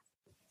that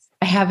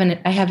I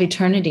have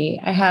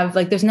eternity. I have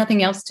there's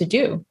nothing else to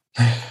do.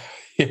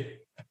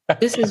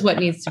 This is what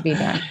needs to be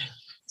done.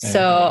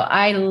 So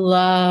I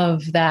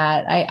love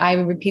that. I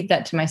repeat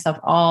that to myself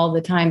all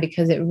the time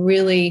because it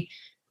really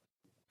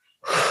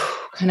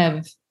kind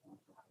of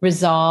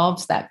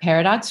resolves that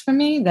paradox for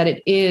me,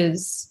 that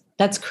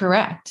that's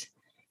correct.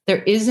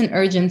 There is an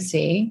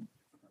urgency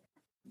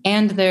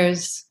and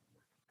there's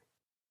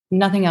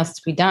nothing else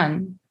to be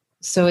done.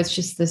 So it's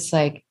just this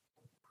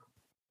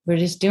we're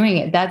just doing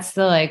it. That's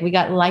we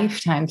got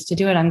lifetimes to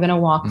do it. I'm going to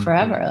walk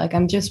forever.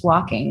 I'm just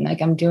walking,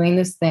 I'm doing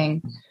this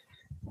thing.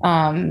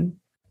 And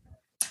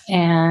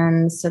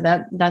so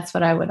that's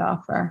what I would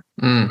offer.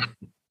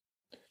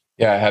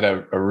 Yeah. I had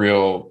a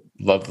real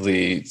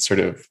lovely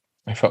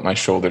I felt my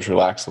shoulders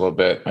relax a little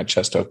bit, my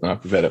chest open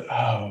up a bit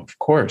of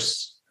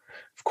course,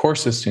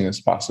 as soon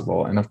as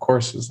possible. And of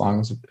course, as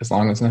long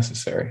as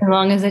necessary. As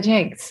long as it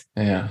takes.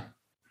 Yeah.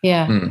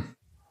 Yeah.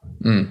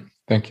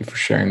 Thank you for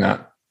sharing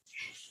that.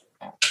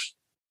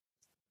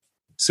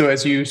 So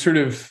as you sort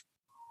of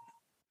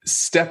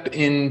step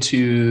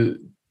into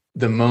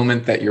the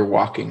moment that you're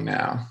walking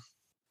now,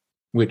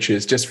 which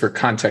is, just for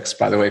context,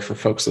 by the way, for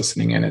folks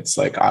listening in, it's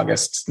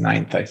August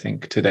 9th, I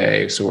think,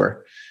 today. So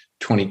we're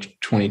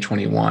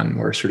 2021.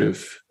 We're sort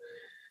of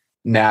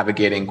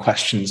navigating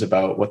questions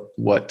about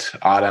what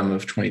autumn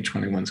of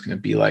 2021 is going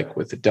to be like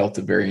with the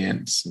Delta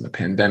variants and the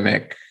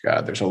pandemic.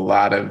 There's a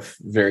lot of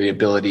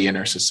variability in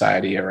our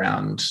society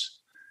around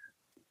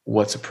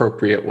what's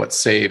appropriate, what's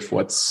safe,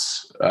 what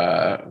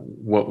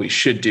we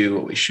should do,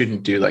 what we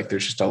shouldn't do.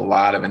 There's just a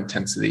lot of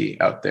intensity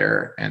out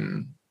there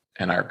and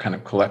our kind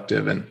of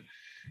collective. And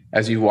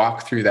as you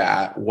walk through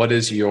that,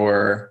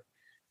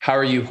 how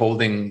are you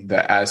holding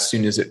the as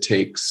soon as it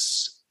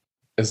takes,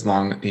 as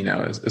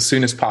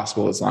soon as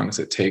possible, as long as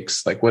it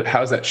takes?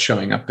 How's that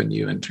showing up in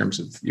you in terms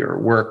of your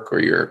work or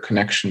your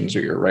connections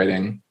or your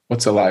writing?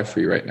 What's alive for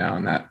you right now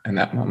in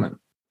that moment?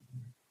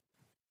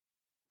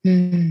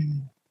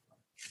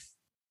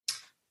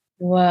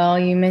 Well,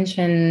 you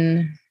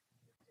mentioned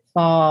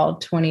fall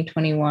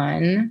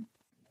 2021.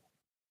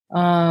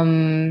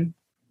 I've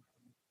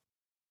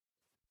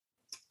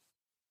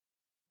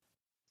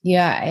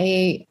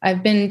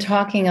been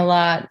talking a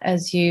lot,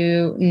 as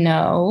you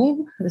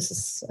know.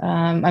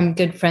 I'm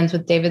good friends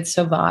with David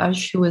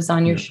Sauvage, who was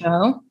on your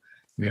show.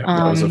 Yeah,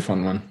 that was a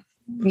fun one.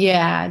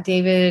 Yeah,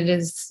 David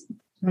is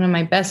one of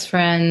my best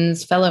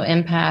friends, fellow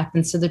empath.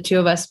 And so the two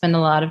of us spend a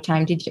lot of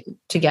time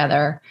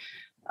together.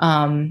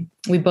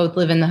 We both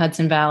live in the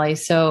Hudson Valley.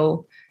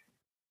 So,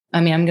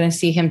 I'm going to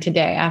see him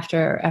today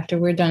after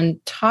we're done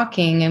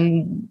talking.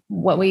 And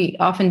what we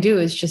often do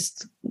is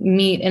just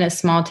meet in a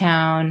small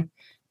town,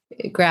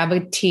 grab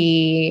a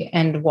tea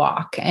and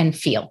walk and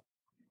feel.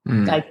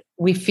 Like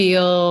we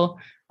feel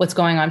what's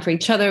going on for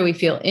each other. We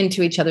feel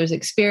into each other's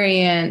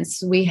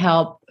experience. We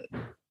help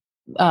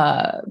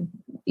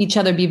each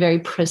other be very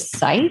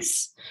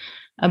precise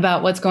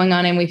about what's going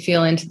on, and we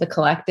feel into the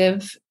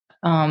collective.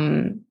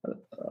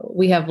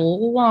 We have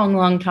long,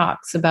 long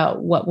talks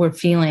about what we're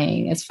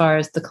feeling as far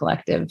as the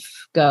collective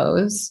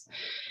goes.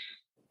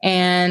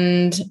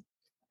 And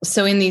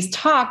so in these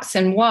talks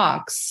and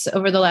walks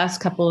over the last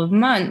couple of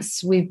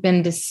months, we've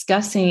been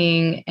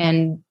discussing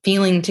and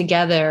feeling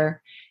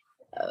together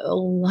a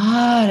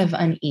lot of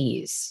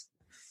unease,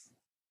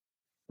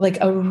 like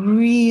a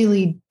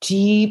really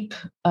deep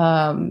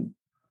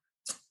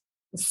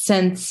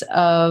sense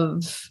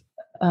of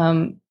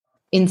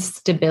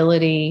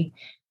instability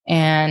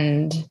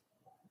and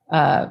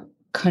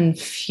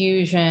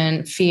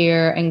confusion,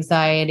 fear,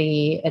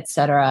 anxiety,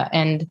 etc.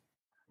 And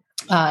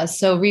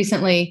so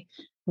recently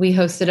we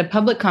hosted a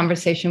public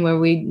conversation where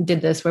we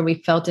did this, where we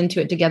felt into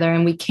it together,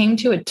 and we came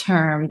to a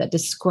term that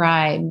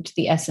described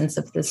the essence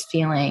of this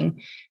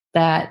feeling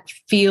that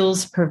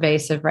feels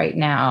pervasive right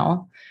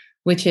now,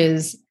 which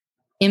is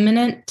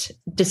imminent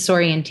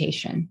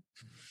disorientation.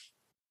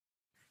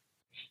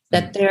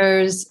 That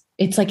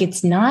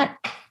it's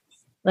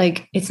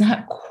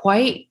not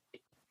quite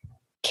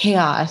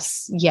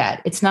chaos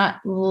yet. It's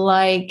not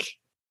like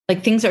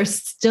things are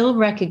still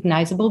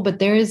recognizable, but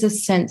there is a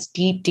sense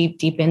deep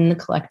in the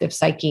collective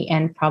psyche,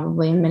 and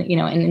probably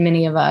in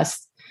many of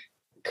us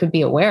could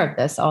be aware of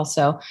this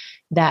also,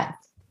 that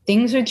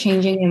things are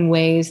changing in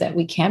ways that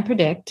we can't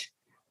predict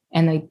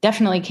and they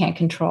definitely can't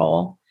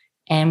control.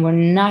 And we're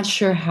not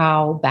sure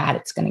how bad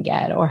it's going to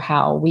get or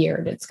how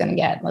weird it's going to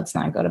get. Let's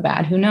not go to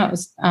bad. Who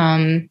knows?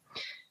 Who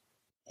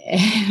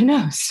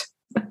knows?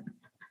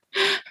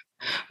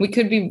 We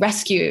could be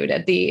rescued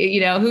at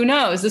who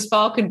knows? This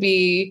fall could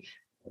be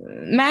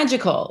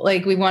magical.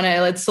 Like we want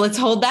to, let's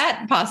hold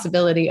that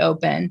possibility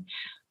open.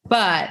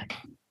 But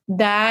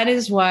that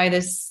is why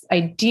this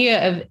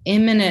idea of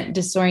imminent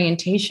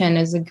disorientation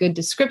is a good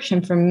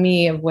description for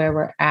me of where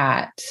we're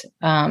at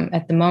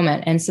the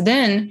moment. And so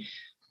then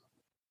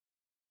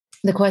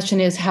the question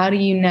is, how do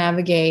you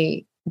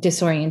navigate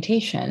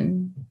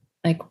disorientation?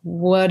 Like,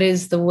 what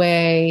is the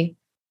way?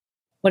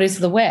 What's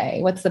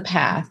the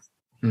path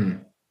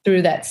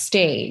through that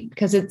state?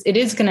 Because it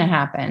is going to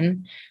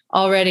happen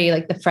already,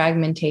 like the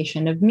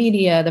fragmentation of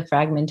media, the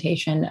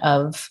fragmentation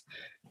of,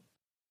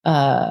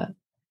 the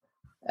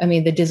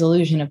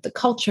disillusion of the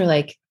culture,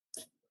 like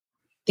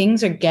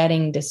things are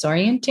getting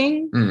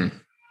disorienting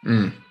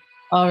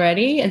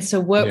already. And so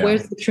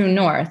where's the true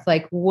north?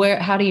 Like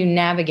how do you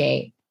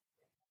navigate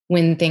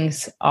when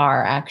things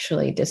are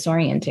actually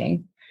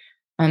disorienting?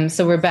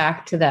 So we're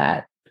back to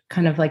that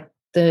kind of like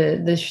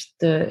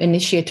the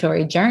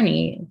initiatory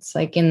journey. It's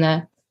like in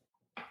the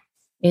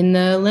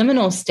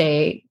liminal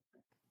state,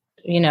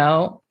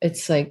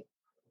 it's like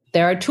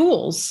there are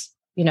tools,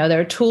 there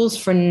are tools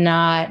for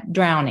not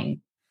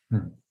drowning.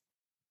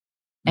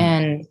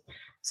 And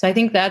so I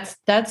think that's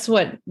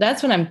what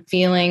I'm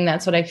feeling.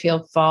 That's what I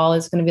feel fall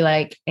is going to be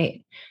like.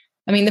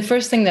 The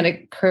first thing that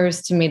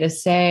occurs to me to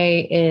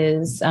say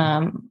is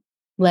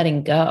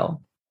letting go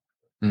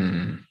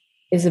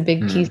is a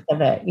big piece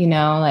of it.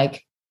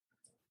 Like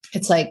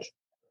it's like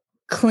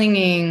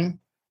clinging.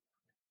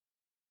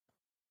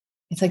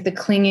 It's like the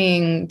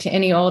clinging to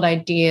any old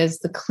ideas.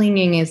 The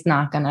clinging is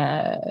not going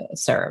to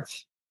serve.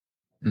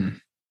 It's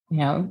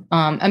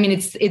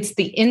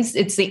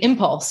the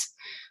impulse.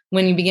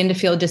 When you begin to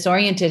feel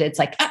disoriented, it's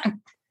like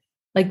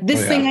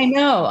this thing I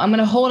know, I'm going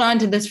to hold on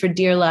to this for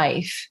dear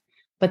life.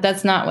 But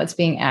that's not what's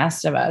being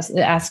asked of us.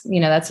 That's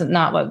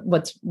not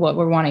what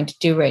we're wanting to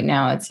do right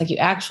now. It's like you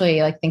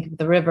actually think of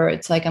the river.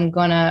 It's like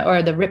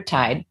or the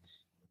riptide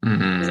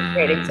is a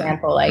great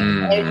example. Like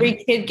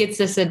every kid gets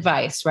this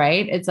advice,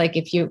 right? It's like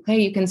you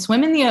can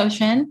swim in the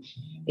ocean.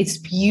 It's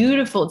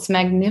beautiful. It's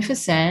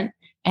magnificent.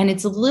 And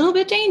it's a little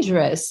bit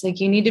dangerous. Like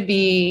you need to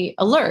be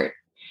alert.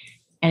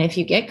 And if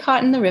you get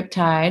caught in the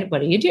riptide,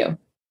 what do?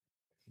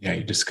 Yeah,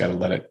 you just got to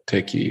let it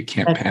take you. You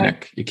can't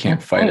panic. You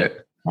can't fight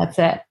it. That's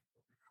it.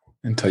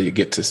 Until you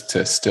get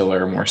to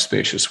stiller, more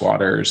spacious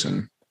waters.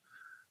 And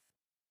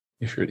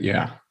if you're,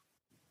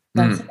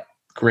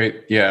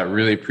 great. Yeah,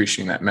 really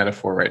appreciating that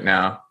metaphor right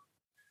now.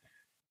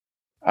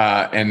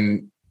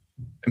 And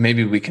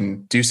maybe we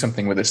can do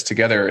something with this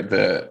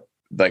together.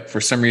 For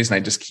some reason,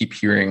 I just keep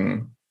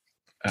hearing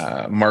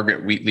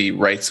Margaret Wheatley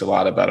writes a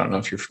lot about. I don't know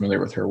if you're familiar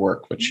with her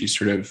work, but she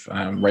sort of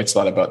writes a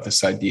lot about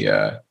this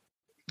idea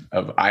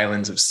of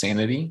islands of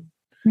sanity.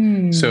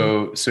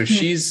 So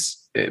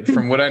she's,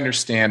 from what I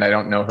understand, I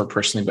don't know her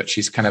personally, but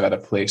she's kind of at a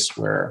place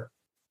where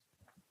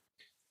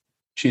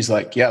she's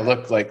like, yeah,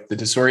 look, like the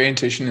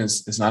disorientation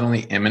is not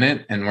only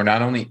imminent, and we're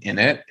not only in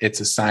it, it's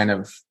a sign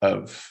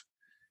of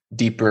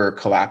deeper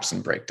collapse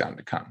and breakdown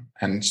to come.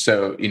 And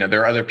so,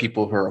 there are other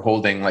people who are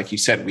holding, like you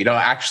said, we don't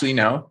actually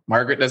know.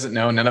 Margaret doesn't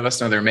know. None of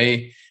us know. There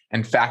may,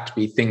 in fact,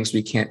 be things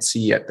we can't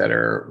see yet that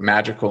are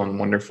magical and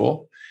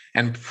wonderful.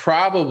 And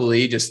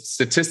probably, just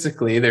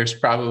statistically, there's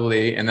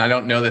probably, and I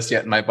don't know this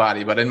yet in my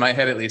body, but in my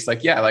head at least,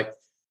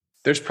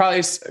 there's probably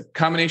a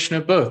combination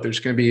of both. There's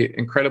going to be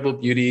incredible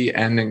beauty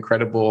and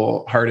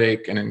incredible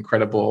heartache and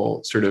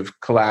incredible sort of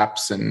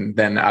collapse. And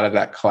then out of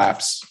that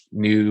collapse,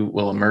 new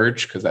will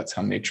emerge, because that's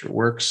how nature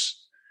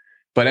works.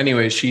 But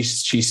anyway, she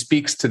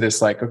speaks to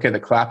this like, okay, the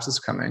collapse is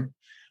coming.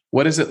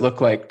 What does it look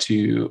like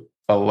to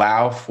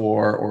allow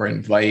for or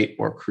invite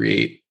or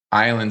create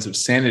islands of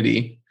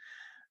sanity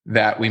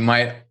that we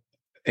might,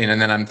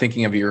 and then I'm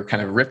thinking of your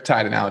kind of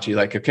riptide analogy,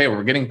 like, okay,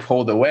 we're getting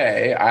pulled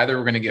away. Either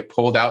we're going to get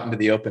pulled out into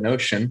the open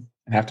ocean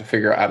and have to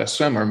figure out how to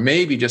swim, or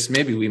maybe, just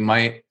maybe, we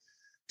might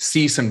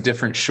see some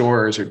different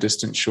shores or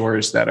distant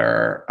shores that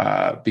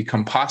are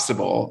become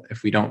possible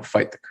if we don't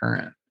fight the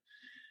current.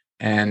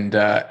 And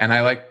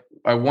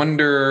I'm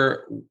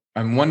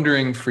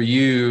wondering for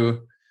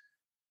you,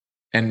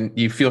 and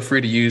you feel free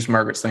to use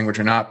Margaret's language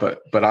or not,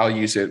 but I'll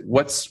use it.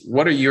 What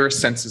are your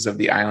senses of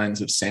the islands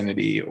of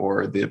sanity,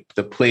 or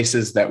the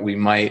places that we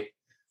might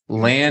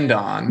land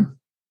on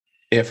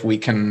if we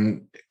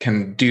can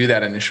do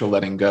that initial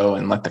letting go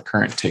and let the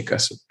current take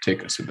us a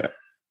bit?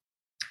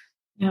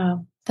 Yeah,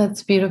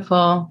 that's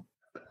beautiful.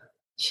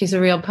 She's a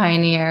real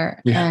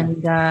pioneer,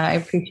 and I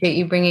appreciate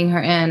you bringing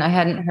her in. I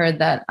hadn't heard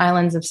that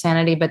islands of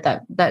sanity, but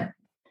that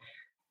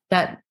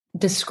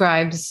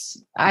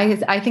describes,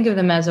 I think of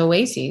them as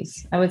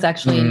oases. I was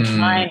actually in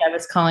mind, I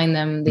was calling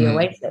them the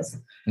oasis.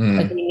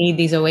 Like, we need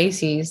these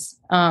oases.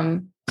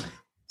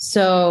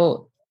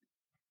 So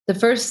the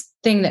first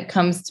thing that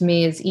comes to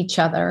me is each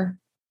other.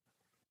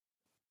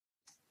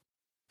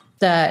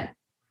 That,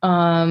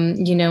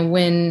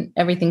 when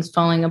everything's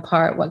falling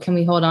apart, what can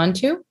we hold on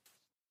to?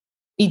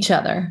 Each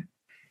other.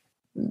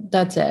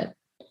 That's it.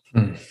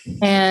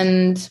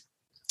 And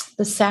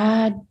the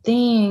sad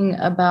thing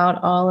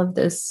about all of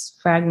this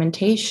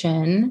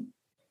fragmentation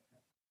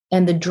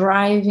and the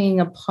driving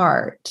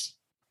apart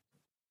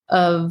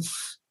of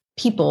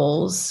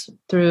peoples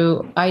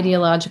through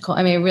ideological,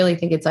 I really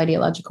think it's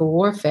ideological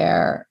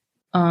warfare,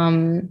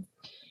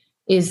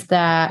 is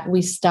that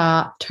we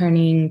stop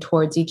turning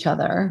towards each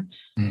other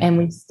and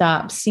we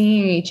stop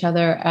seeing each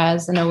other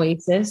as an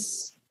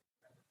oasis,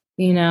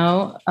 and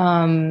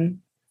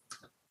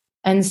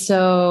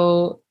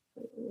so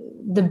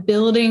the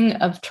building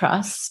of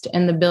trust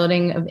and the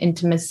building of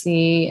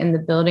intimacy and the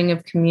building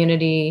of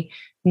community,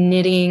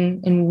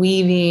 knitting and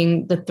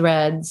weaving the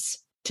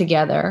threads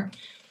together.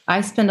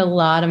 I spend a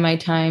lot of my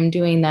time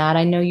doing that.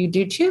 I know you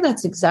do too.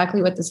 That's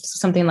exactly what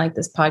something like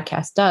this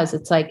podcast does.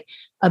 It's like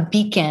a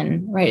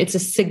beacon, right? It's a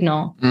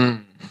signal.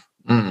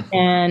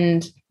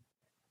 And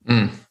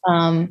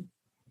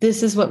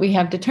this is what we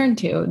have to turn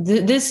to.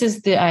 This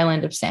is the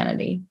island of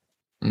sanity.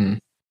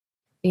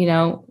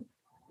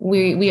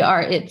 We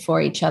are it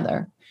for each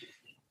other.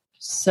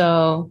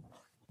 So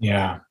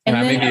yeah. And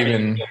I maybe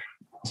even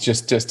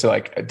just to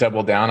like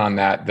double down on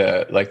that,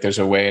 there's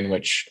a way in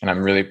which, and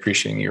I'm really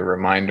appreciating your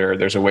reminder,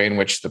 there's a way in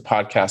which the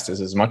podcast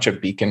is as much a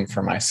beacon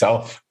for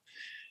myself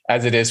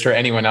as it is for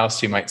anyone else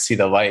who might see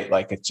the light.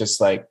 Like, it's just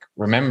like,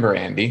 remember,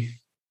 Andy,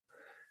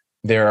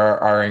 there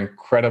are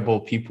incredible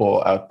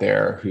people out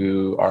there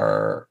who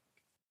are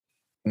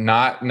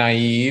not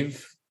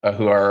naive,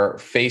 who are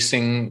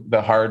facing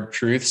the hard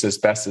truths as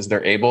best as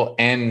they're able,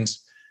 and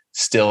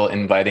still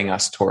inviting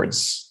us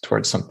towards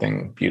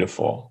something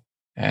beautiful.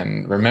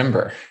 And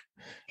remember,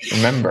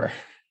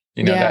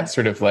 that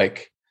sort of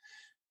like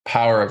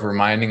power of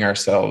reminding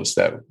ourselves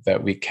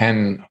that we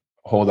can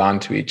hold on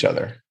to each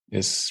other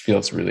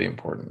feels really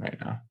important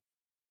right now.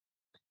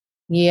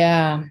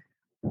 Yeah,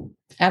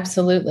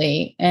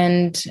 absolutely.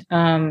 And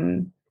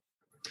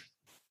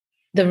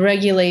the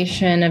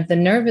regulation of the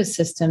nervous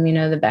system,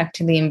 the back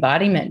to the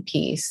embodiment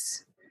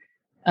piece,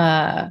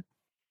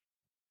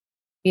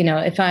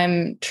 if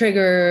I'm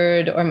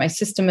triggered or my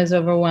system is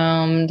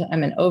overwhelmed,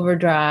 I'm in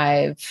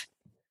overdrive,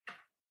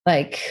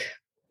 like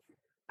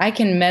I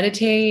can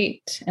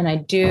meditate and I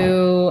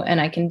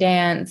can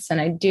dance and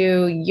I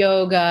do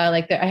yoga.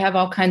 Like I have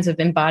all kinds of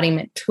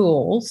embodiment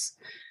tools,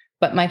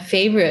 but my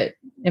favorite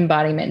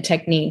embodiment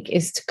technique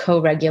is to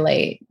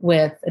co-regulate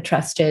with a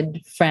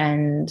trusted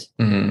friend,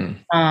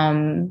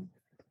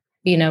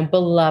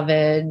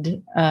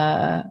 beloved,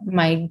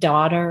 my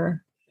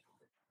daughter,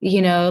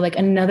 like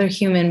another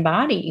human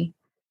body,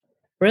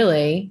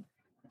 really.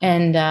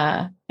 And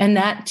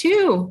that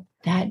too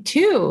that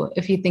too,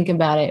 if you think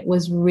about it,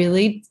 was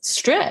really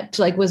stripped,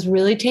 like was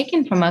really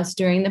taken from us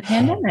during the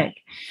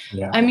pandemic.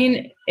 Yeah. I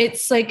mean,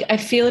 it's like, I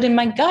feel it in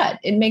my gut.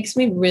 It makes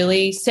me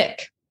really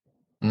sick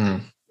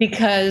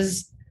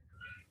because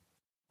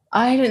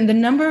the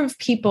number of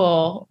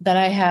people that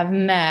I have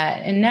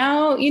met, and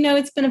now,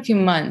 it's been a few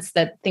months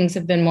that things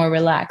have been more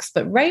relaxed,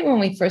 but right when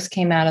we first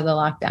came out of the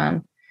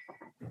lockdown,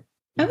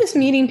 I was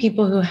meeting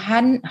people who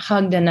hadn't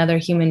hugged another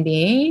human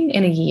being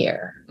in a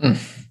year.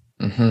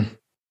 Mm-hmm.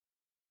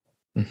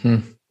 Mm-hmm.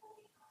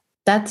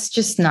 That's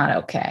just not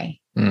okay.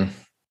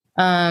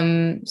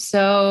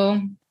 So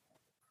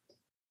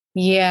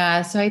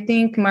I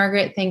think,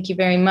 Margaret, thank you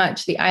very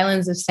much. The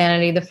islands of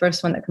sanity, the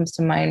first one that comes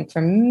to mind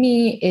for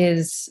me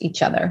is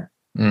each other.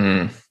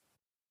 I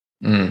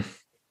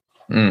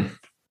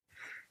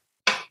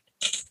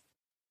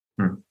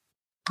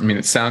mean,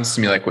 it sounds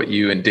to me like what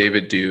you and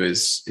David do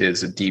is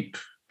a deep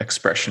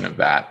expression of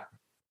that.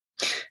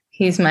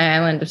 He's my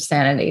island of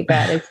sanity.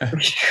 That is for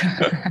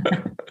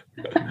sure.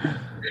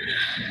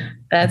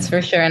 That's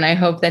for sure. And I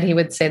hope that he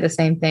would say the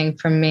same thing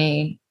for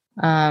me.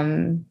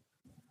 And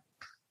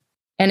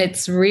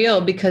it's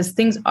real because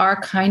things are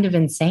kind of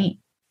insane.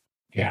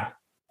 Yeah.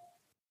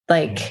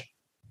 Like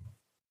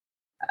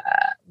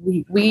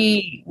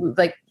we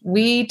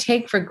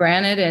take for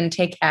granted and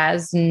take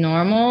as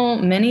normal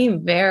many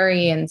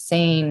very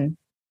insane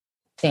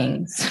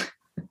things.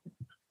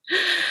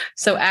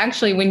 So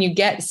actually, when you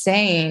get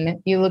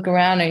sane, you look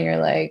around and you're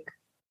like,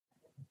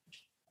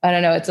 I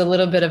don't know, it's a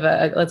little bit of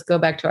let's go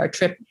back to our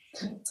trip.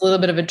 It's a little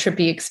bit of a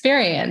trippy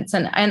experience.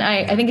 And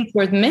I think it's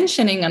worth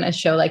mentioning on a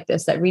show like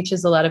this that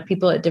reaches a lot of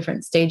people at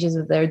different stages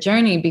of their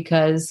journey,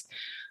 because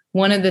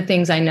one of the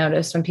things I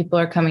noticed when people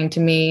are coming to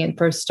me and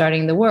first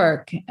starting the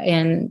work,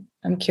 and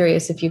I'm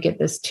curious if you get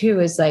this too,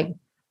 is like,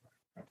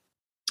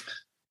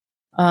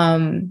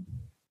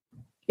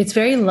 it's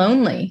very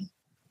lonely.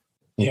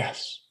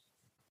 Yes.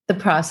 The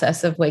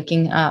process of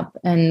waking up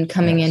and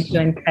coming into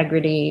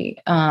integrity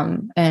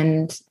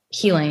and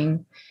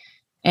healing.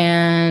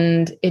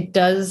 And it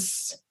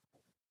does,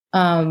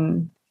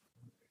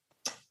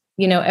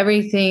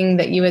 everything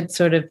that you had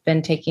sort of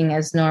been taking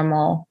as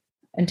normal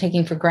and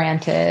taking for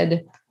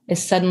granted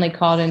is suddenly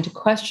called into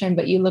question.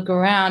 But you look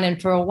around,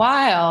 and for a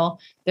while,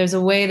 there's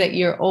a way that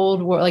your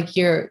old world, like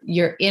your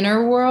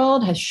inner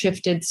world, has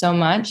shifted so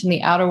much, and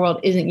the outer world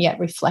isn't yet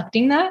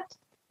reflecting that.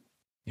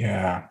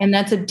 Yeah. And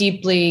that's a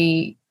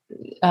deeply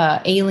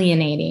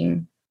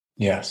alienating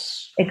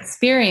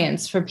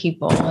experience for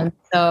people. And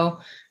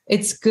so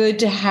it's good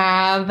to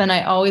have, and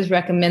I always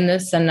recommend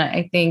this, and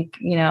I think,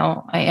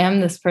 I am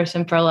this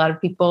person for a lot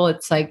of people.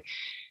 It's like,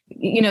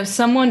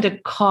 someone to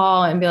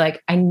call and be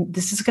like,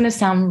 this is going to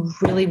sound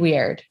really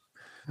weird,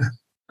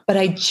 but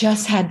I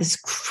just had this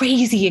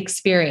crazy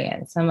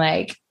experience. I'm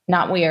like,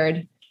 not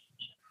weird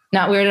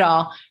at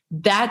all.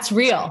 That's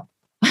real.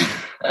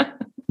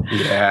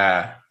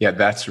 Yeah,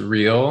 that's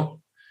real.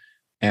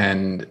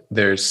 And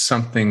there's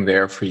something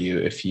there for you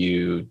if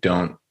you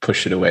don't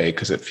push it away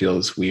because it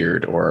feels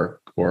weird or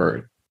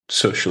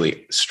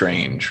socially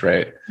strange,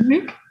 right?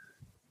 Mm-hmm.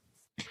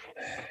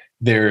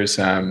 There's,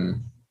 I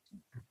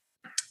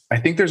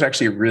think there's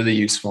actually a really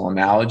useful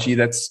analogy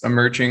that's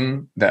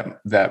emerging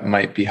that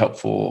might be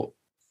helpful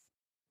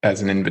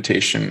as an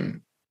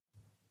invitation.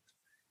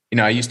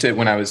 I used to,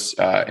 when I was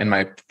in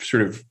my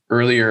sort of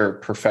earlier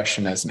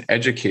profession as an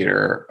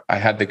educator, I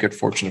had the good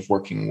fortune of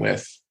working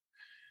with,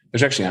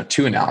 there's actually now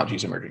two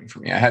analogies emerging for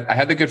me. I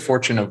had the good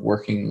fortune of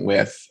working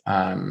with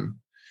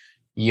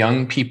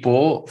young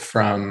people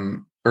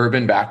from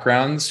urban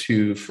backgrounds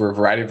who, for a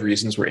variety of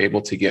reasons, were able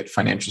to get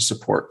financial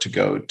support to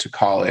go to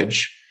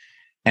college,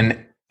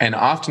 and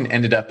often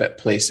ended up at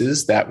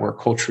places that were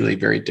culturally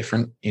very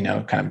different,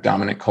 kind of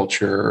dominant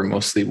culture,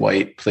 mostly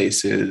white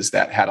places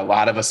that had a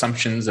lot of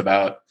assumptions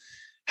about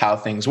how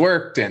things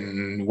worked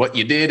and what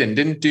you did and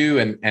didn't do.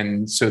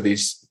 And so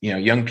these,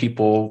 young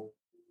people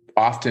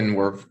often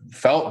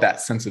felt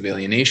that sense of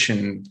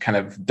alienation kind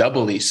of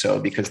doubly so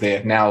because they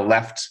have now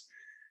left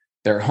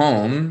their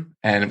home,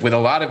 and with a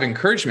lot of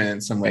encouragement in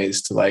some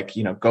ways to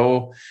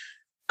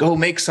go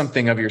make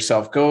something of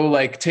yourself,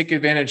 go take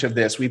advantage of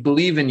this. We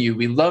believe in you.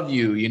 We love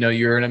you.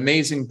 You're an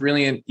amazing,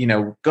 brilliant,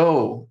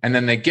 go. And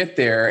then they get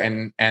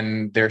there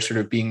and they're sort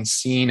of being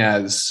seen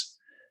as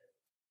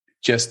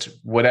just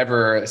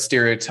whatever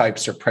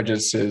stereotypes or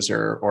prejudices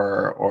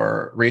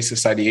or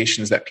racist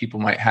ideations that people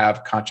might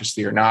have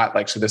consciously or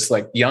not. So this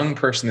young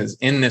person is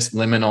in this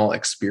liminal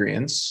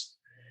experience,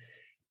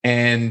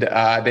 and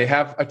they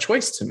have a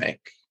choice to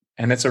make.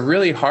 And it's a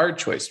really hard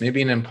choice,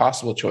 maybe an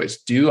impossible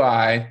choice. Do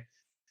I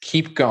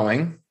keep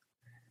going?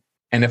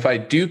 And if I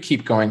do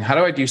keep going, how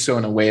do I do so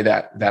in a way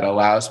that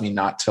allows me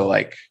not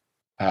to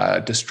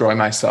destroy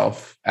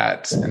myself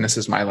and this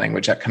is my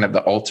language, at kind of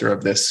the altar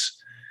of this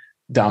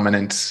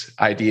dominant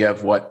idea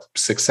of what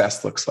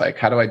success looks like?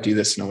 How do I do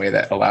this in a way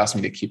that allows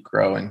me to keep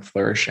growing,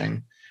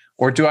 flourishing?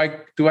 Or do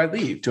I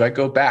leave? Do I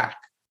go back?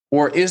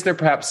 Or is there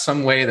perhaps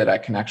some way that I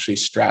can actually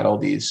straddle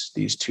these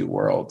two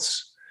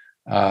worlds?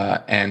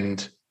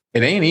 And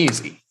it ain't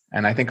easy.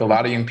 And I think a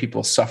lot of young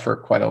people suffer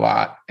quite a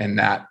lot in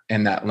that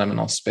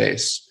liminal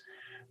space.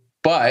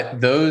 But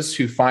those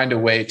who find a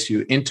way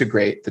to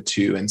integrate the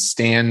two and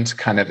stand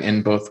kind of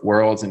in both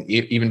worlds and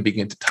even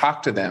begin to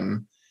talk to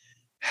them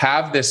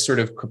have this sort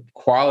of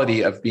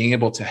quality of being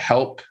able to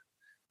help,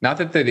 not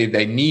that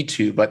they need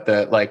to, but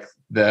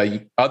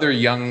the other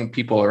young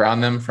people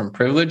around them from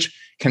privilege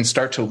can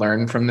start to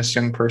learn from this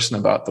young person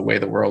about the way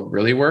the world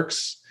really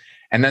works.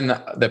 And then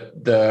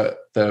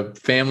the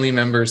family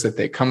members that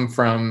they come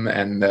from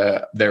and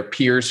their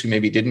peers who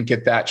maybe didn't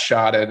get that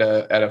shot at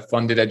a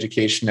funded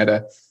education at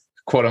a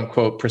quote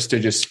unquote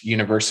prestigious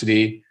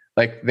university,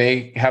 like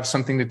they have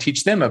something to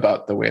teach them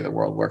about the way the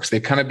world works. They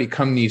kind of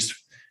become these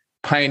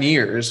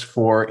pioneers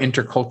for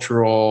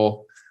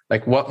intercultural,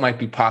 like what might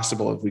be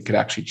possible if we could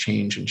actually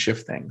change and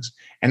shift things.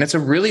 And it's a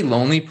really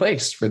lonely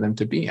place for them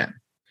to be in,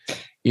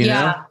 you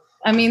know?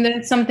 I mean,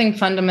 there's something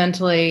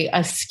fundamentally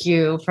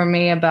askew for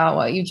me about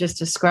what you just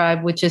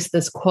described, which is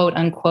this quote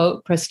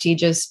unquote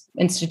prestigious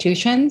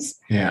institutions.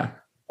 Yeah.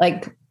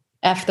 Like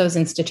F those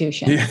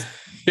institutions.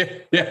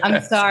 Yeah.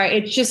 I'm sorry.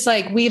 It's just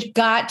like, we've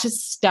got to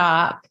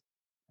stop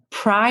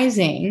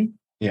prizing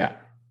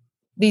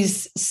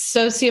these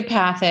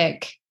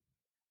sociopathic,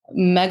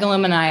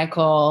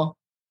 megalomaniacal,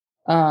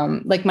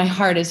 like my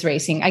heart is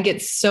racing. I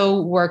get so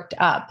worked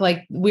up.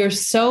 Like we're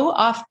so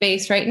off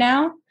base right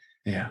now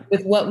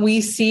with what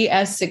we see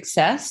as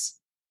success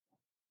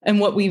and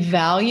what we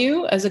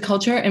value as a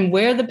culture, and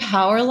where the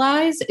power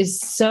lies is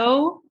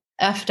so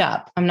effed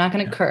up. I'm not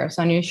going to curse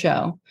on your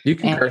show. You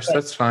can curse.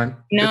 That's fine.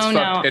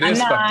 No, it is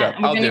fucked up.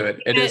 I'll do it.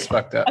 It is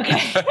fucked up. Okay.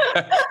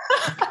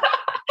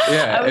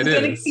 Yeah, I was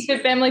going to keep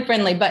it family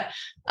friendly, but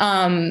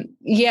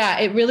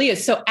it really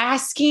is. So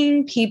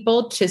asking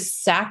people to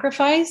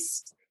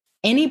sacrifice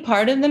any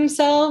part of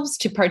themselves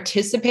to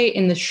participate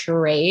in the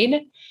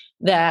charade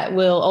that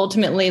will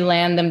ultimately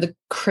land them the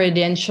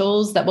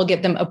credentials that will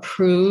get them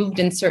approved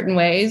in certain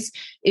ways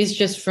is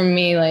just, for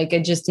me, like a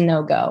just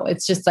no-go.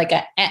 It's just like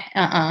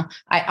I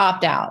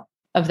opt out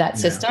of that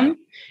system.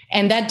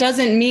 And that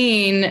doesn't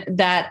mean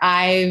that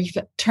I've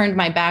turned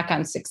my back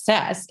on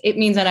success. It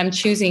means that I'm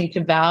choosing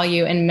to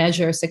value and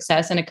measure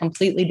success in a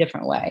completely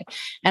different way.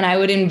 And I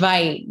would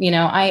invite,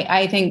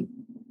 I think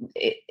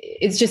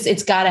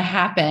it's got to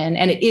happen.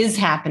 And it is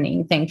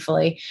happening,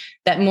 thankfully,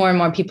 that more and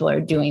more people are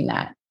doing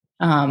that.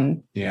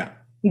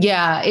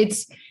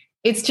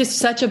 It's just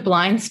such a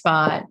blind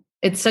spot.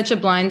 It's such a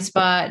blind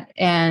spot.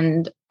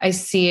 And I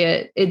see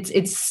it.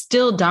 It's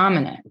still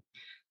dominant.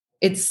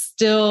 It's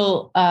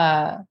still,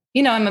 I'm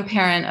a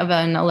parent of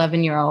an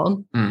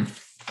 11-year-old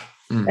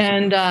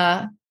and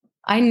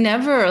I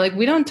never,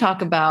 we don't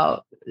talk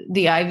about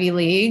the Ivy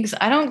Leagues.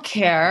 I don't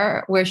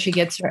care where she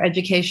gets her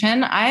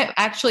education. I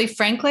actually,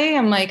 frankly,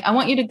 I'm like, I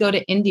want you to go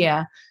to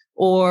India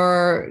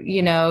or,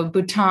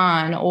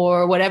 Bhutan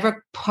or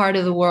whatever part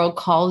of the world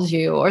calls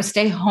you, or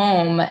stay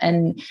home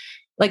and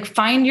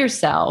find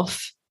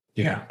yourself.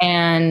 Yeah.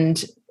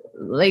 And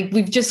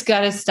we've just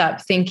got to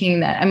stop thinking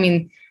that,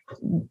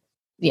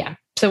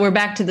 So we're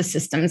back to the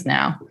systems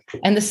now.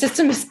 And the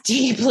system is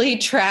deeply,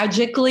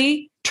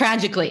 tragically,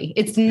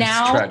 it's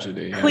now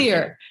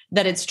clear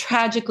that it's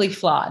tragically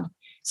flawed.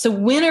 So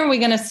when are we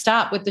going to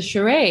stop with the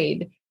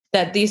charade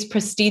that these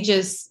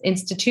prestigious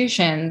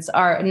institutions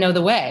know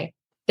the way?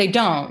 They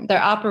don't.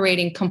 They're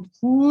operating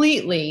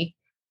completely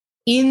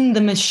in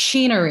the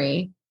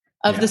machinery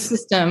of the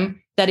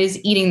system that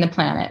is eating the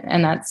planet.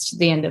 And that's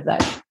the end of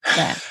that.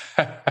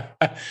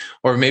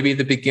 Or maybe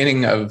the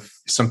beginning of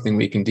something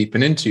we can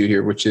deepen into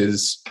here, which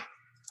is,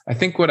 I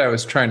think what I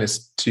was trying to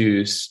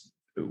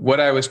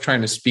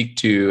speak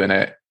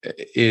to,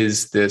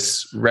 is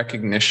this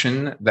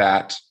recognition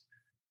that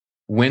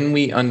when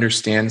we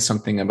understand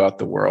something about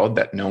the world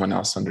that no one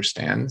else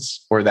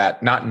understands, or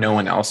that not no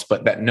one else,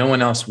 but that no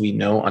one else we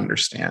know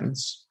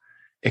understands,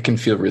 it can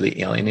feel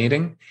really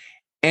alienating.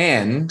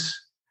 And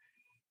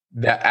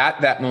that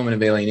at that moment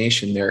of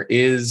alienation, there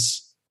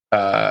is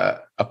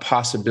a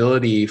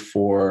possibility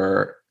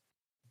for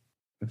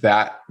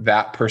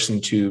that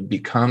person to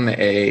become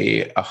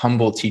a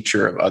humble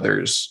teacher of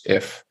others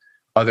if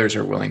others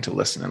are willing to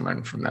listen and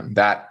learn from them.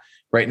 That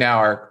right now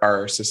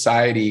our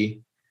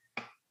society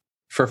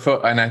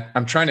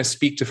I'm trying to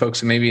speak to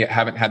folks who maybe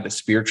haven't had the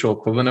spiritual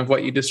equivalent of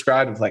what you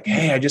described of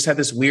hey, I just had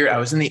this I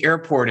was in the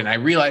airport and I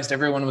realized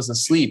everyone was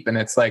asleep. And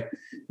it's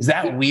is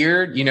that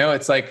weird?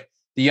 It's like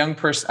the young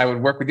person, I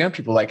would work with young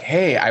people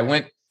hey, I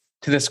went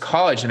to this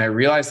college and I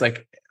realized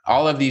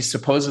all of these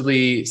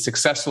supposedly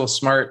successful,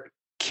 smart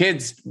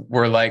kids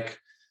were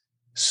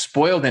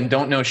spoiled and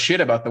don't know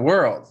shit about the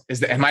world.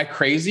 Am I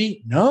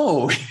crazy?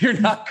 No, you're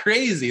not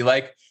crazy.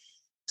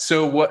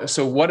 So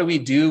what do we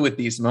do with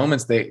these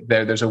moments?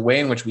 There's a way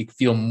in which we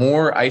feel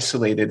more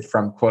isolated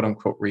from quote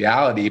unquote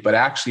reality, but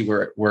actually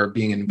we're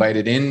being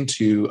invited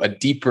into a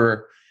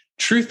deeper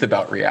truth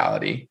about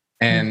reality.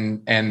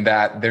 And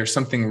that there's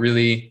something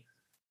really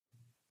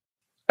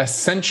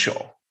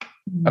essential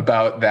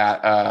about that,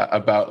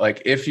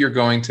 about if you're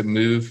going to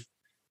move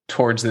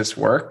towards this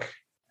work,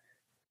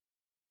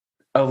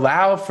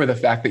 allow for the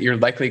fact that you're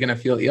likely going to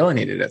feel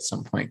alienated at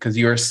some point, because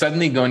you are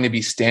suddenly going to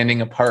be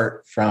standing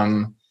apart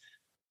from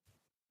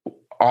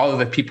all of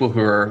the people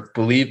who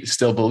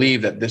still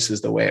believe that this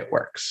is the way it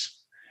works.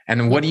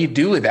 And what do you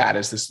do with that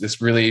is this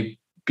really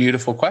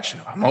beautiful question.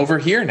 I'm over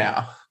here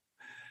now.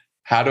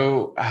 What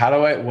do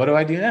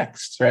I do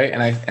next? Right.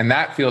 And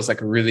that feels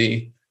like a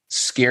really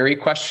scary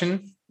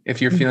question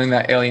if you're feeling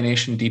that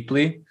alienation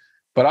deeply,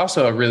 but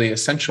also a really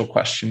essential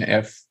question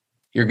if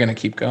you're going to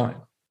keep going.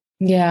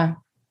 Yeah.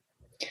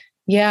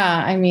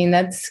 Yeah. I mean,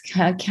 that's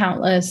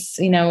countless,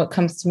 what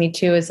comes to me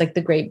too is like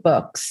the great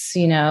books,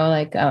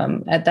 at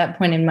that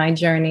point in my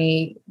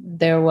journey,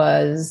 there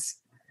was,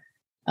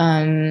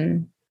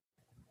 I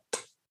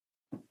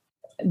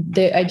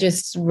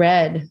just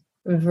read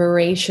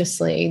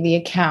voraciously the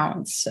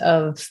accounts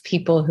of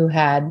people who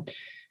had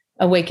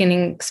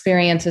awakening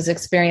experiences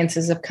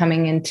of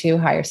coming into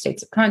higher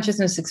states of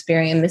consciousness,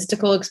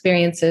 mystical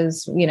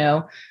experiences,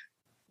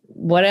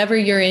 whatever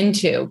you're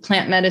into,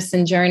 plant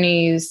medicine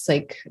journeys,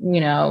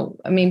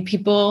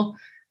 people,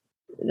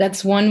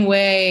 that's one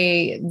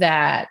way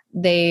that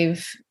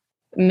they've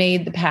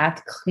made the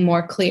path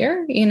more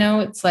clear.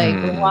 It's like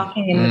we're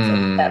walking in the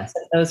footsteps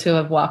of those who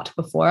have walked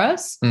before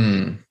us.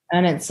 And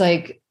it's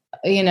like,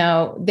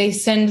 they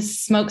send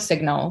smoke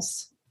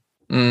signals.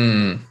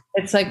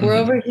 It's like, we're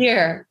over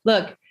here.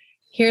 Look,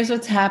 here's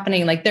what's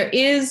happening. Like there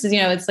is,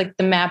 it's like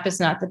the map is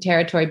not the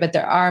territory, but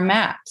there are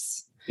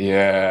maps.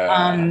 Yeah.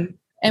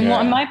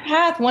 On my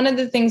path, one of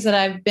the things that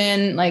I've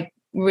been like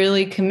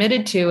really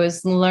committed to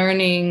is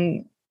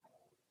learning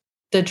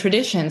the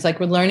traditions, like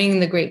we're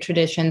learning the great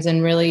traditions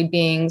and really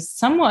being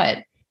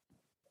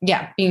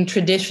being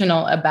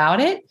traditional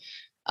about it.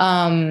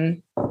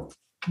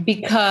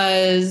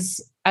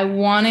 Because I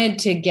wanted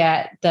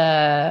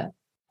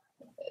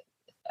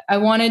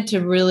to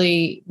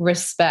really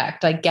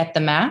respect, get the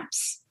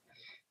maps.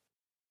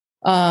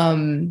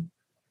 And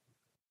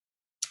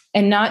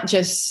not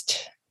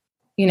just,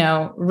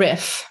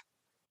 riff,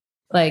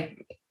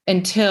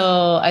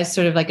 until I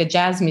sort of like a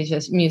jazz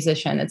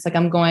musician. It's like,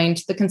 I'm going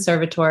to the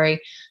conservatory,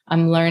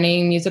 I'm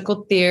learning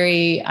musical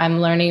theory,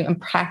 I'm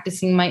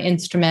practicing my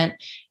instrument.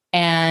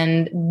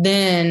 And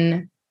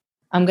then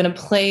I'm going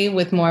to play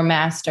with more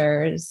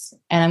masters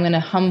and I'm going to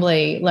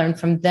humbly learn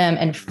from them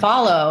and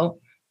follow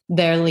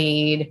their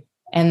lead.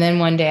 And then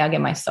one day I'll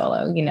get my solo,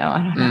 I don't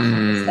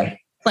know, it's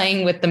like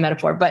playing with the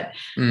metaphor, but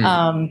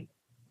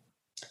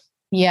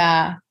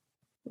yeah,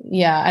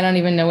 I don't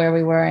even know where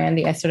we were,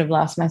 Andy. I sort of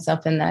lost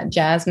myself in that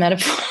jazz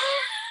metaphor.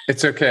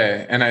 It's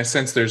okay. And I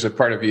sense there's a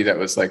part of you that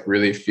was like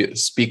really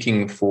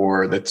speaking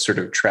for that sort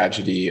of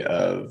tragedy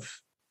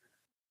of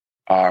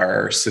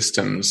our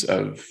systems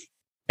of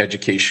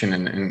education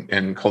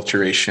and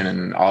culturation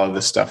and all of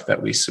the stuff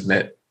that we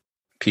submit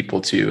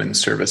people to in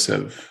service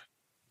of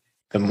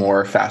the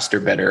more faster,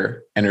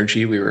 better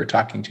energy we were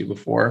talking to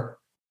before.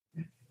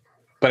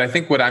 But I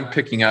think what I'm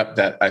picking up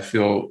that I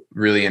feel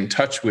really in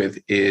touch with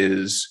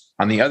is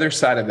on the other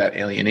side of that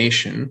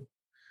alienation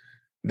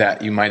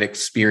that you might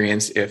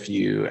experience if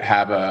you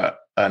have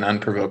an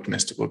unprovoked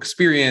mystical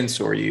experience,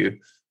 or you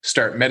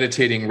start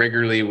meditating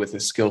regularly with a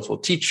skillful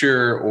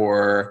teacher,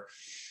 or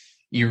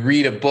you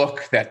read a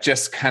book that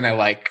just kind of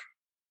like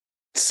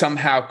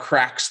somehow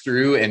cracks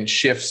through and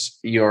shifts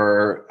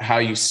how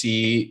you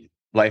see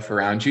life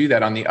around you.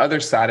 That on the other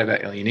side of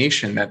that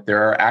alienation, that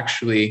there are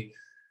actually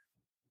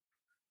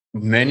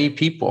many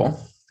people,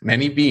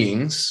 many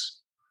beings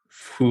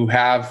who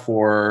have,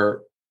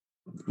 for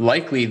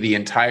likely the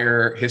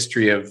entire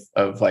history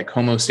of like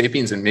Homo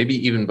sapiens, and maybe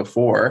even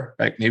before,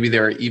 like maybe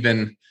there are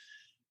even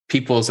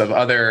peoples of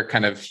other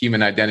kind of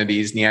human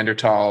identities,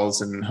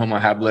 Neanderthals and Homo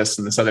habilis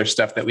and this other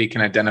stuff that we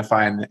can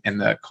identify in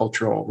the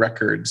cultural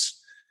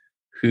records,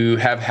 who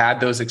have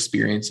had those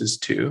experiences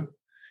too,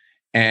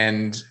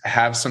 and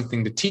have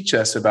something to teach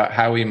us about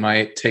how we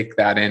might take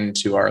that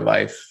into our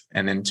life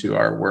and into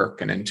our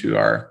work and into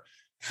our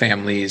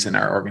families and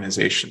our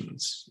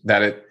organizations.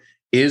 That it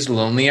is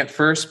lonely at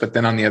first, but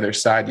then on the other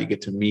side, you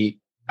get to meet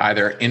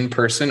either in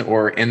person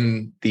or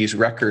in these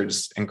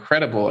records,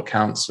 incredible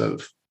accounts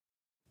of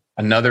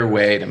another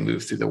way to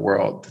move through the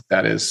world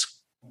that is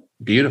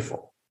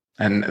beautiful.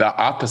 And the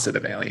opposite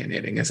of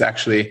alienating is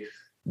actually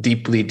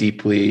deeply,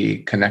 deeply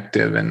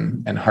connective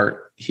and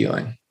heart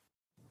healing.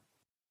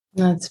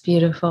 That's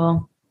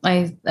beautiful.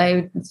 I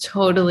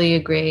totally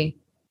agree.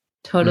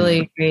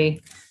 Agree.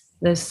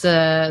 There's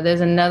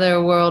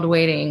another world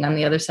waiting on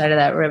the other side of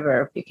that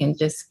river if you can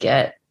just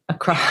get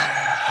across.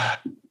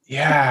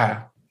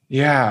 Yeah.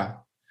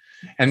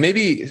 And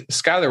maybe,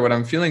 Schuyler, what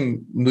I'm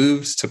feeling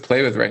moves to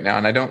play with right now,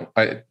 and I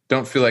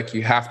don't feel like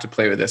you have to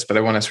play with this, but I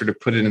want to sort of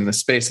put it in the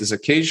space, is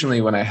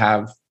occasionally when I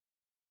have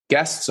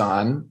guests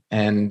on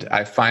and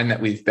I find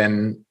that we've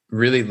been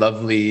really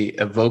lovely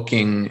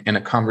evoking in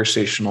a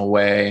conversational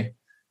way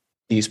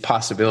these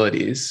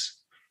possibilities,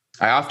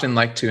 I often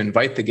like to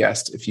invite the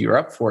guest, if you're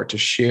up for it, to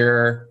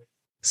share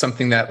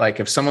something that, like,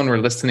 if someone were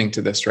listening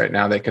to this right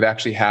now, they could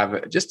actually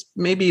have just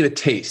maybe a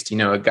taste,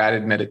 a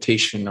guided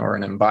meditation or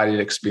an embodied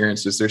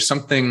experience. Is there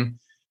something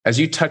as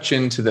you touch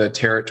into the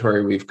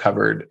territory we've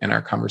covered in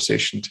our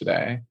conversation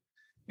today,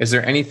 is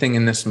there anything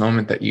in this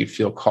moment that you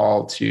feel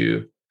called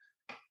to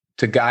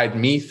guide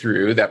me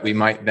through that we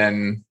might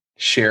then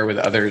share with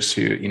others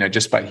who,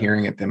 just by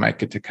hearing it, they might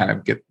get to kind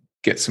of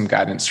get some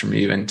guidance from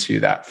you into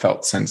that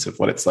felt sense of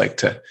what it's like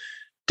to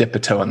dip a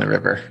toe in the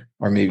river,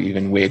 or maybe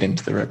even wade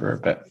into the river a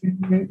bit.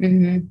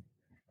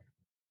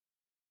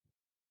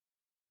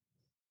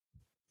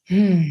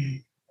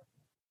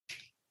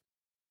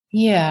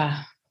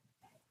 Yeah.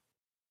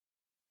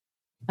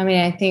 I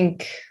mean, I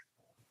think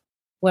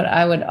what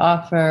I would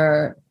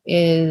offer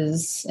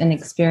is an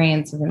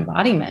experience of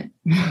embodiment.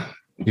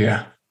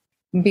 Yeah.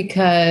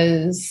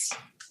 Because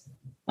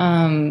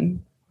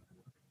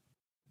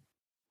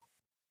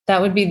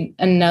that would be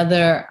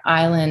another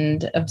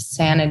island of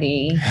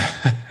sanity.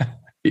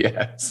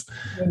 Yes.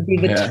 It would be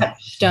the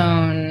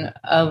touchstone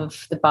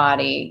of the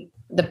body,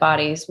 the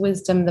body's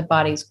wisdom, the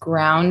body's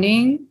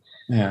grounding.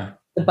 Yeah.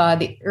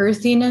 The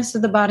earthiness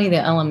of the body,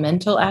 the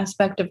elemental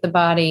aspect of the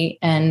body.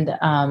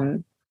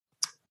 And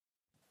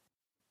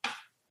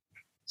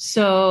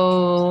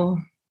so,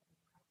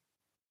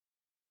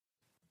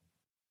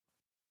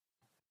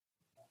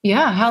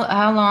 yeah,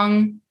 how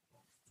long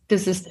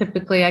does this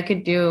typically? I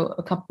could do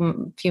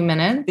few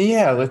minutes.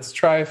 Yeah, let's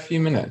try a few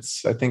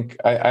minutes. I think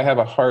I have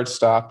a hard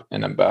stop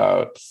in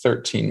about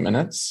 13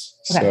 minutes.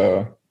 Okay.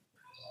 So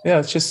yeah,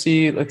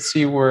 let's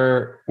see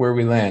where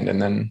we land.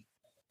 And then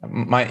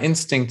my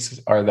instincts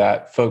are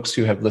that folks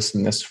who have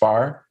listened this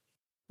far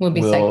will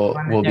be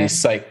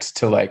psyched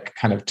to like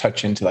kind of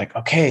touch into like,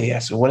 okay, yeah,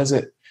 so what does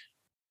it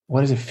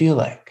feel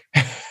like?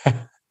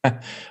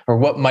 Or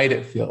what might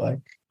it feel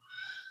like?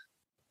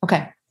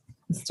 Okay,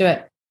 let's do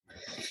it.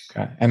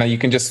 Okay. And you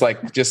can just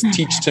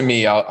teach to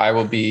me. I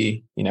will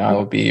be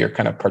your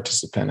kind of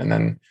participant, and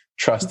then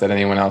trust that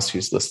anyone else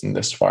who's listened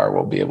this far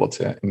will be able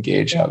to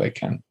engage how they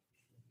can.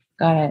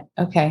 Got it.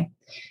 Okay.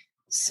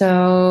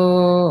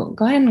 So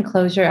go ahead and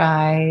close your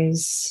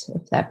eyes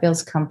if that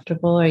feels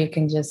comfortable, or you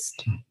can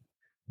just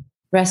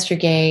rest your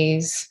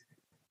gaze.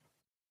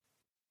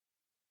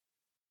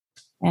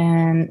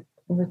 And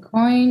we're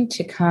going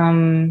to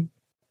come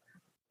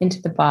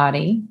into the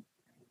body.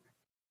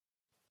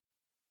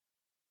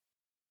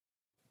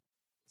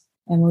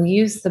 And we'll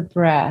use the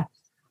breath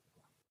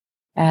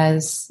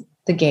as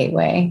the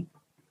gateway.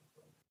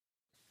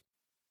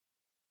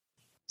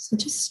 So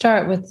just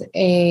start with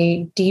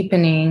a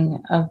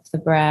deepening of the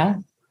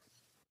breath,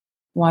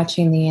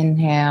 watching the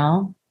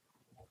inhale,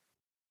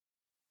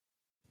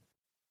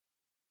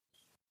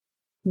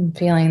 and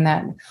feeling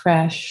that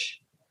fresh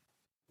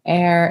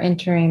air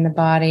entering the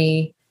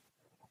body,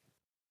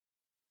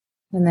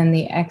 and then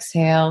the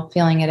exhale,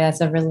 feeling it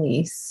as a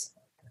release.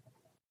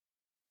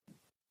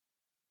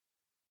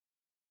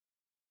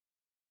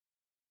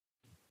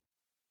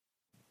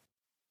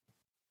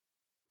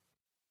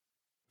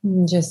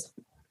 And just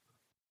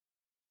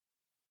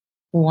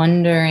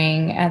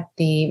wondering at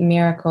the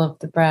miracle of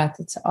the breath.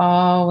 It's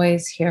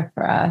always here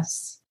for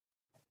us,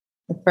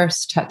 the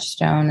first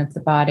touchstone of the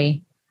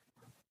body.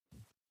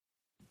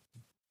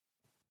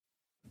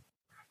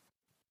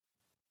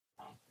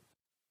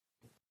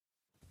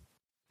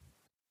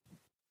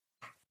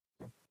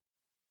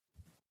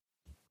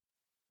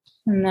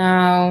 And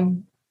now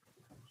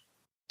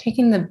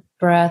taking the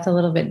breath a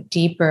little bit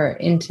deeper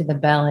into the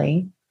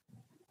belly.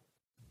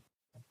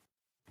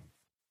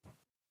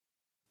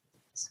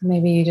 So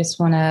maybe you just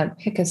want to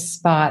pick a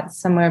spot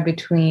somewhere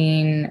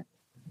between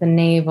the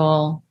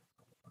navel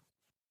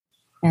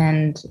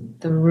and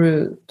the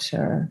root,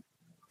 or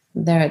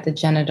there at the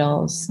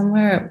genitals,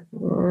 somewhere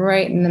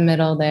right in the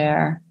middle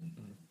there.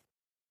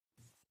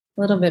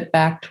 A little bit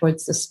back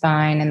towards the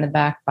spine and the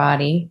back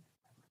body.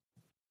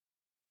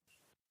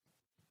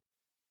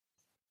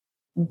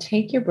 And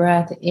take your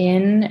breath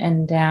in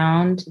and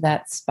down to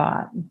that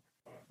spot.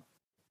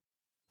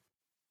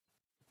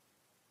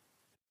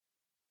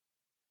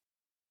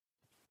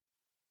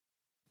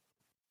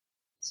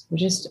 So we're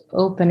just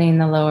opening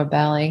the lower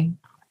belly.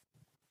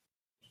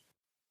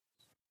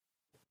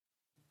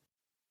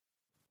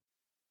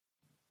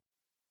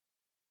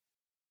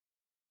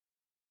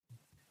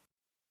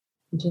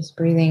 Just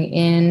breathing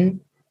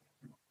in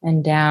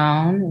and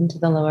down into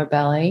the lower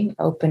belly,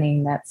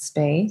 opening that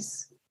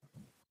space.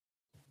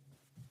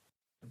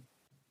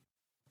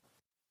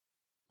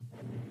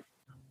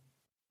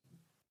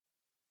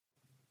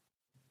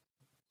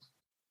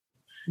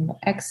 And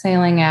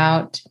exhaling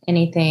out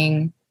any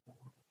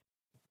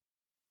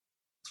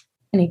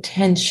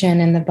tension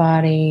in the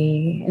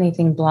body,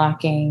 anything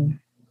blocking.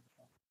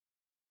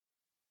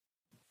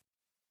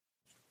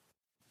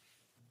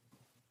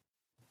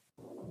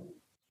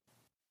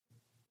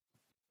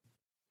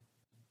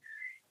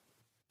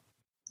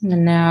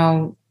 And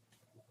now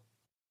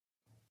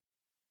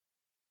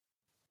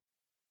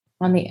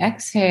on the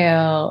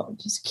exhale,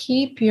 just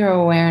keep your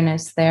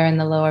awareness there in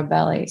the lower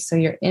belly. So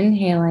you're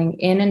inhaling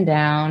in and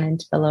down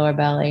into the lower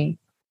belly.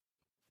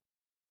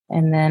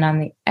 And then on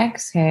the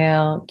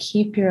exhale,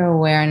 keep your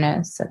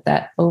awareness at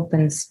that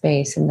open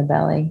space in the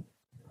belly.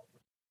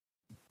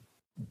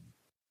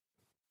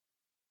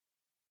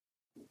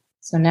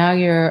 So now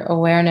your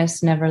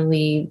awareness never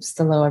leaves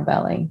the lower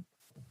belly.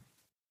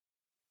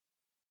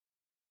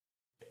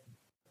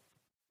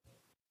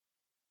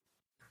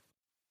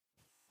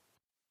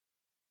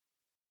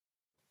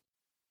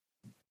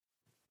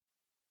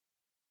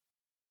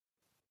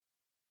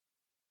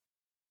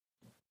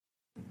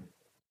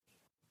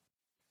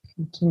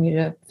 Continue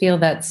to feel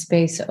that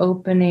space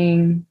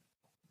opening.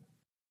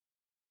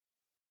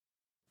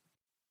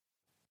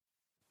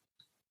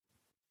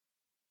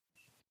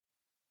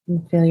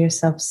 And feel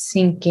yourself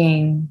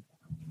sinking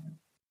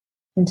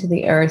into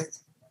the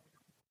earth.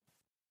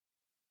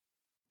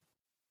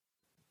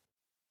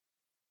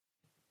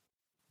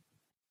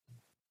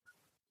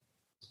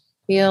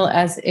 Feel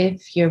as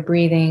if you're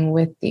breathing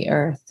with the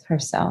earth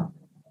herself.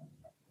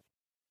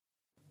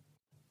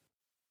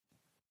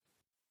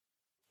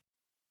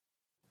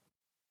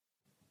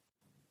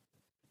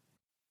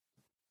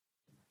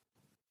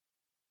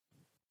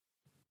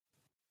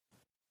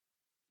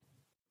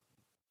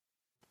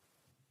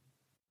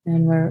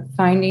 And we're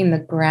finding the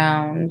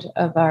ground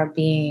of our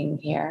being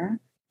here.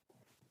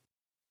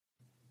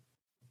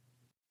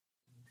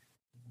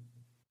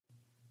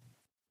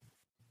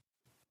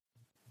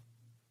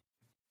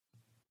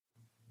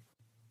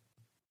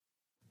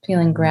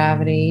 Feeling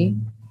gravity.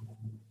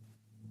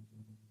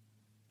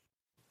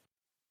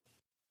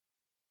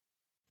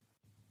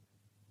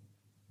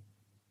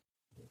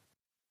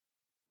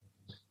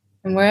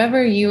 And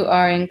wherever you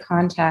are in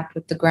contact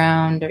with the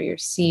ground or your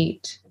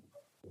seat,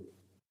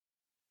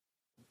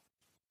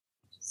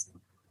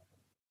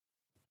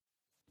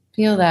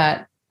 feel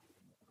that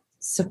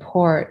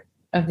support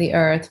of the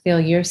earth. Feel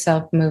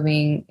yourself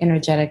moving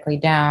energetically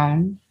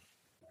down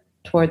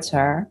towards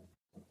her.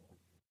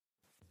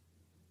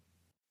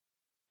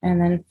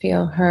 And then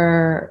feel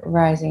her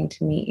rising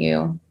to meet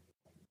you.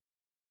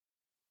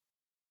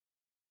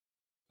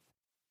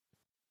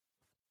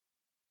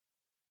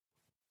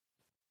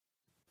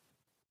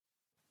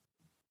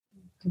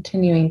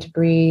 Continuing to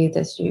breathe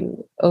as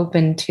you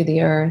open to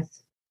the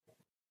earth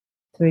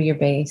through your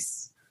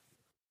base.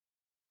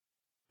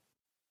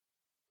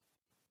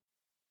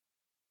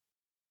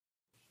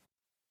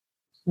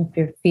 If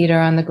your feet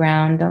are on the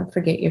ground, don't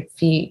forget your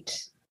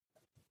feet.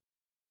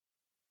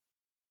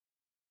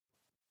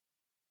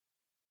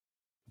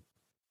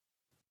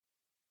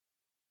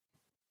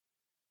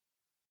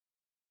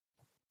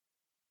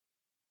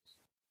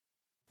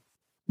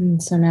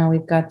 And so now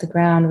we've got the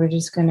ground, we're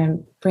just going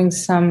to bring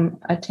some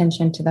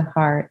attention to the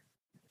heart.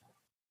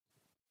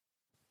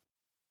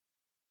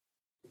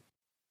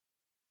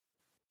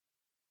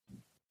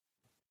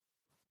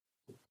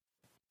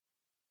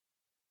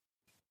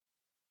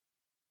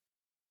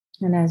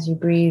 And as you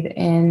breathe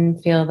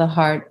in, feel the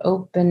heart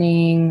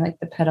opening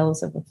like the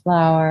petals of a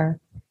flower.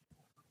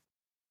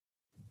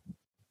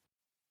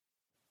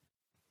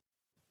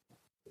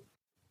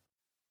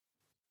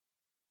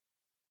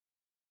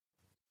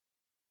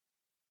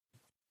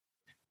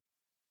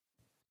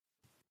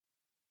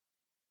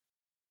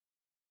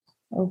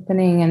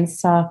 Opening and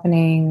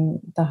softening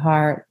the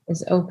heart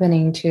is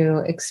opening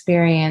to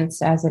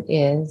experience as it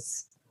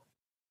is.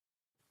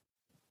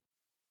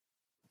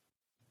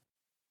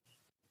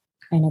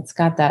 And it's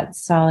got that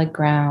solid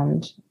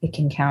ground it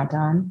can count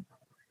on.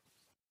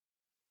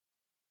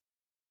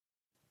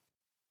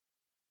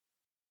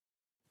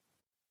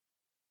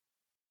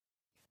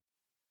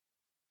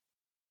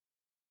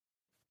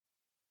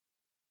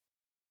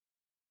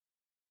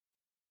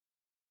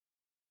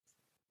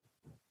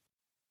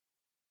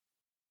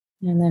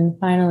 And then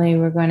finally,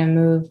 we're going to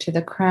move to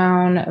the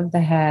crown of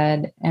the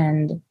head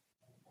and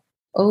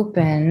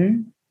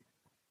open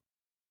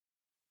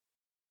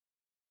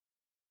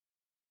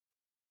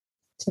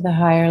to the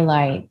higher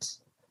light.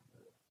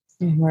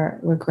 And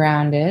we're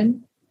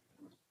grounded.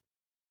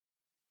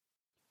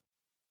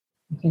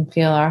 We can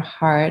feel our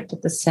heart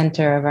at the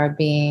center of our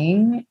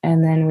being,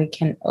 and then we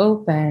can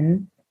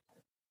open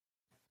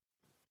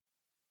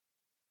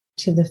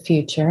to the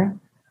future,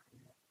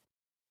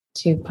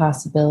 to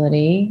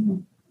possibility,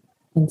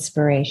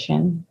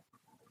 inspiration.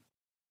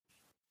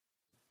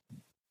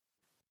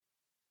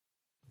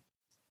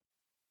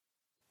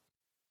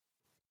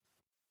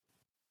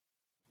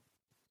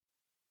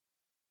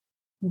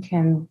 You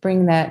can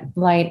bring that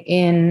light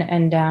in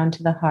and down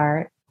to the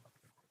heart.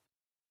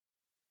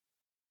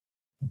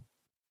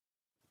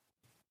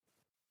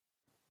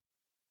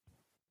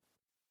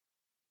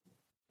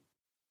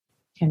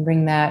 Can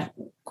bring that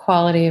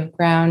quality of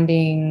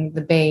grounding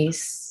the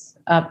base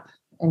up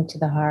into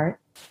the heart.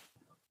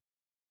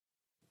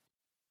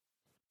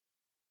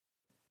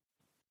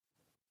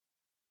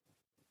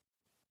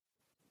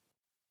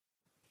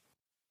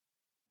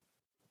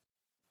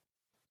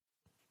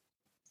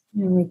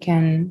 And we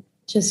can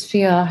just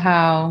feel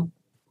how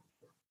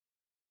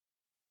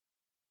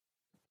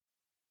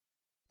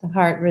the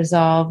heart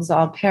resolves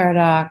all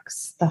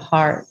paradox. The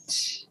heart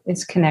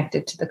is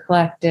connected to the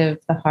collective.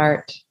 The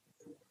heart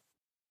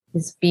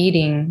is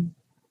beating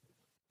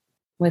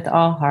with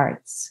all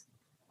hearts.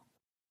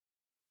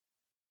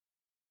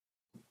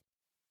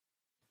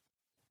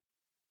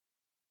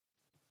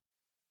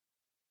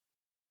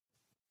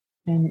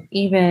 And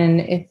even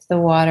if the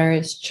water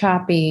is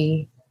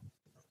choppy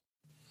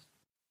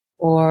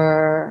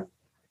or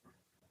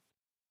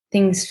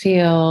things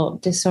feel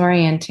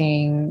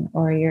disorienting,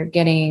 or you're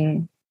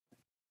getting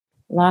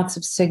lots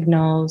of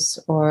signals,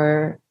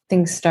 or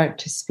things start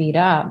to speed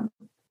up,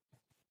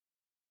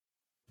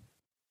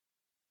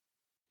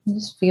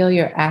 just feel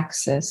your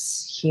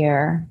axis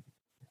here.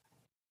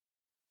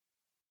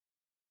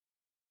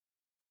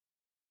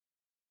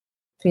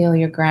 Feel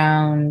your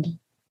ground.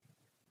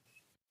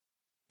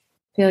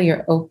 Feel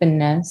your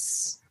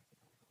openness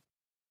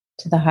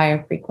to the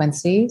higher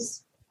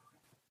frequencies.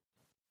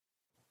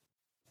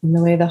 And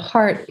the way the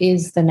heart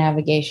is the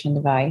navigation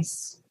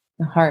device,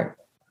 the heart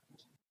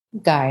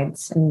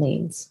guides and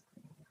leads.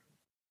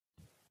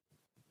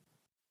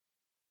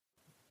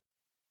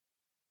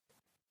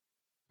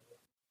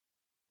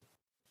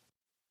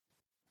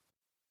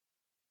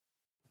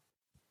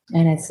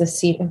 And it's the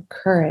seat of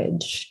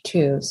courage,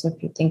 too. So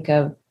if you think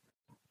of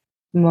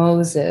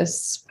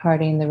Moses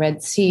parting the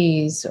Red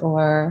Seas,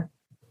 or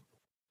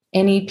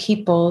any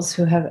peoples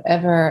who have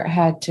ever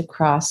had to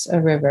cross a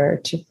river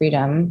to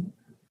freedom,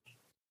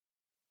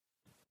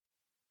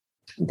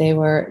 they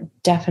were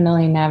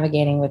definitely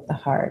navigating with the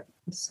heart.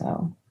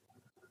 So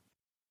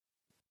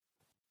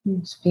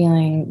I'm just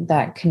feeling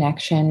that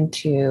connection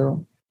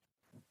to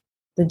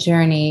the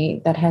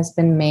journey that has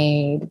been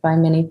made by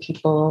many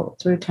people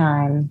through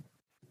time,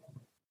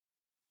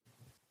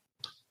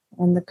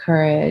 and the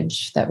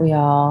courage that we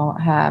all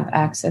have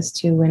access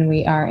to when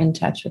we are in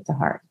touch with the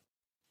heart.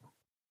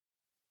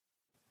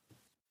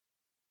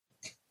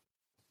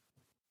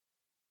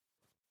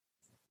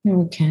 And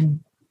we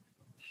can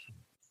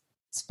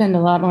spend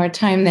a lot more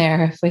time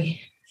there if we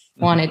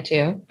wanted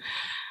to.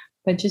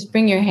 But just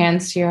bring your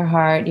hands to your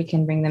heart. You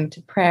can bring them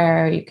to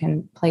prayer. You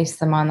can place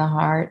them on the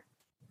heart,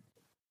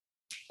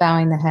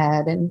 bowing the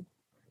head, and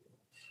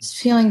just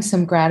feeling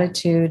some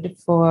gratitude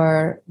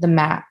for the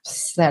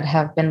maps that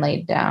have been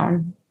laid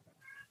down,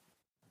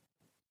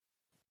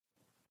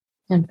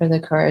 and for the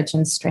courage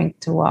and strength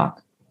to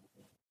walk.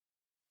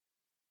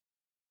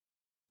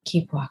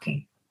 Keep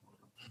walking.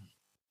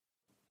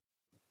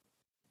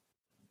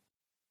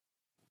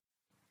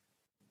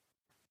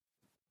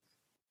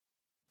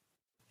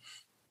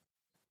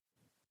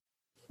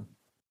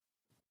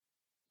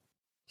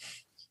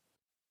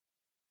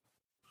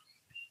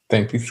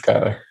 Thank you,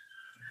 Schuyler.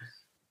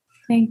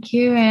 Thank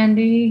you,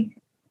 Andy,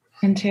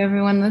 and to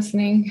everyone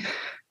listening.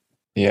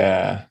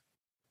 Yeah.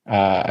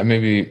 I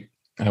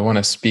want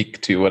to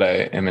speak to what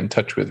I am in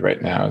touch with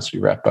right now as we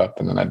wrap up,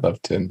 and then I'd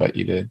love to invite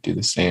you to do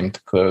the same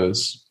to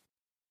close.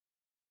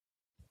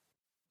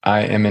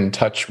 I am in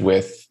touch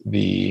with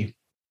in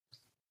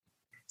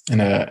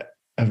a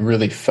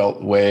really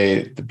felt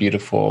way, the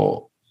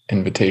beautiful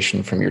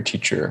invitation from your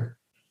teacher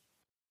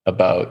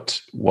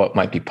about what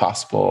might be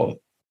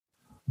possible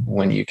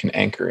when you can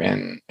anchor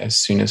in as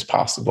soon as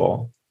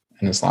possible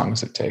and as long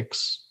as it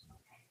takes.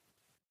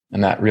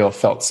 And that real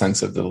felt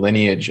sense of the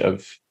lineage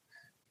of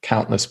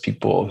countless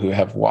people who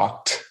have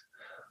walked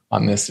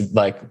on this,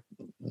 like,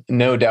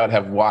 no doubt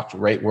have walked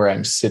right where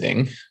I'm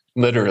sitting,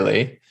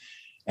 literally,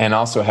 and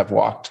also have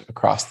walked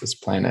across this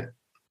planet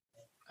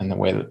and the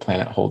way the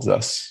planet holds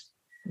us,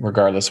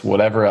 regardless of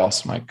whatever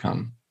else might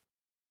come.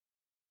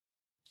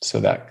 So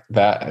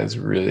that is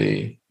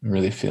really,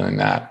 really feeling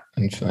that,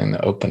 and feeling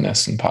the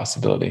openness and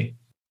possibility.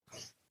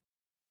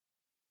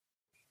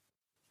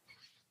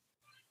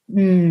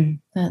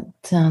 That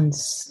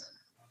sounds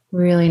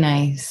really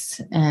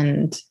nice.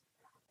 And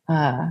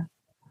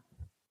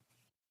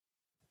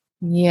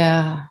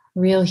yeah,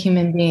 real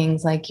human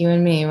beings like you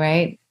and me,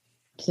 right?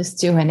 Just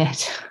doing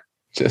it.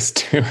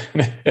 Just doing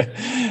it.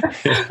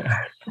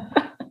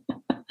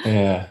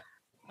 Yeah.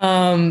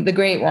 The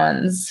great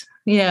ones.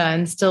 Yeah,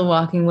 and still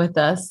walking with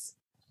us.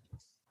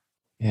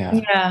 Yeah.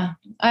 Yeah.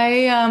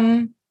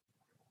 I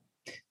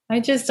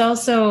just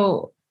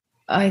also,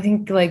 I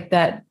think, like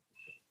that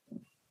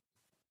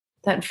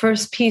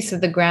first piece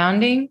of the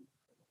grounding,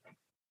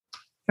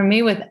 for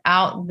me,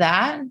 without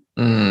that,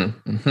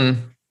 Mm-hmm.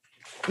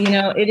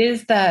 it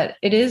is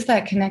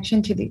that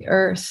connection to the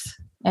earth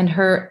and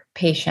her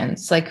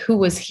patience, like who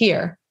was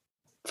here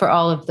for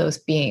all of those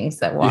beings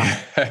that walked.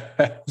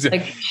 Yeah.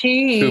 Like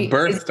she who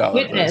birthed all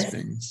witness, of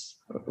those beings.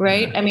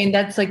 right? Yeah. I mean,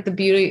 that's like the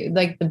beauty,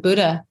 like the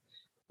Buddha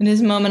in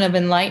his moment of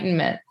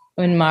enlightenment,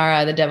 when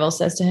Mara, the devil,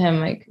 says to him,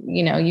 like,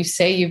 you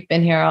say you've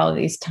been here all of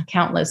these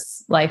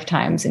countless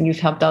lifetimes and you've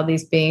helped all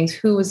these beings.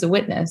 Who was the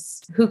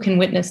witness? Who can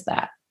witness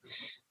that?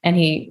 And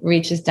he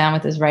reaches down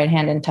with his right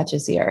hand and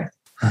touches the earth.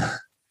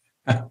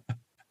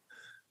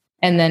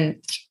 And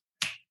then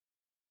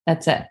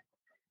that's it.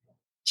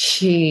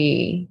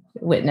 She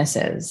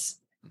witnesses,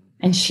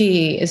 and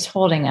she is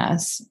holding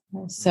us.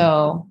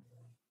 So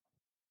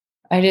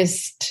I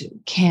just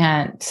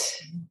can't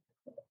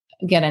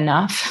get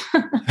enough.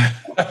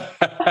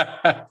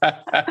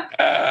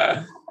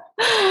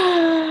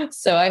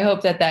 So I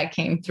hope that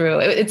came through.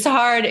 It's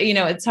hard,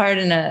 it's hard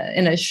in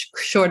a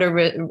shorter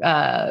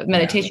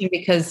meditation,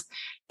 because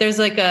there's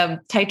like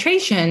a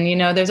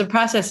titration, there's a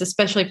process,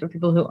 especially for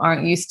people who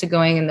aren't used to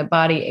going in the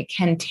body. It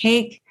can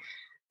take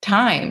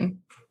time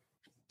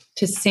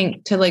to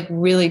sink, to like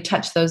really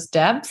touch those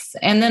depths.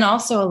 And then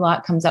also a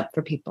lot comes up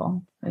for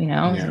people,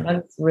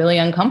 it's really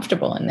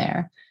uncomfortable in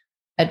there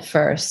at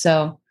first.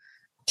 So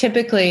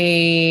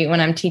typically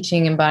when I'm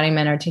teaching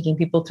embodiment or taking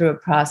people through a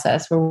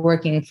process, we're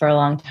working for a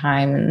long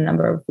time, a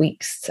number of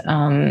weeks.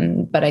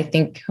 But I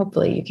think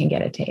hopefully you can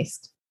get a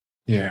taste.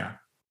 Yeah.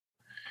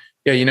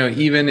 Yeah.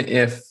 Even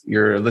if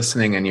you're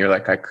listening and you're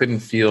like, I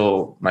couldn't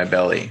feel my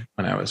belly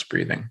when I was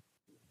breathing,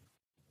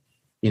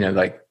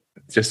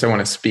 just I want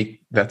to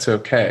speak. That's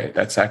okay.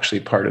 That's actually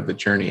part of the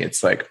journey.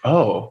 It's like,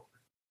 oh,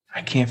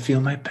 I can't feel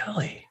my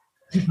belly.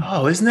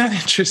 Oh, isn't that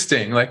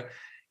interesting? Like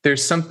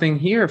there's something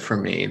here for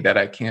me that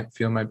I can't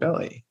feel my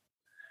belly.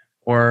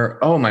 Or,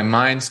 oh, my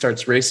mind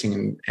starts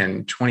racing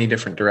in 20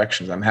 different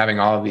directions. I'm having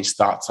all of these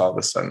thoughts all of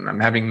a sudden.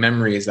 I'm having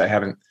memories I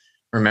haven't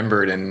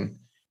remembered in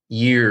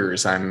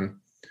years.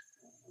 I'm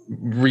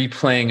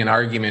replaying an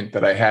argument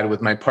that I had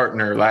with my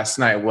partner last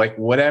night. Like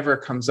whatever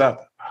comes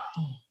up.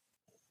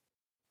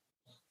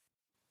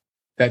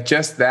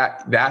 That's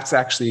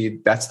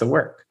the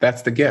work.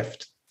 That's the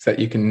gift, so that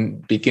you can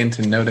begin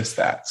to notice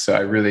that. So I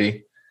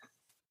really,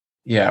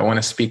 I want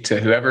to speak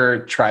to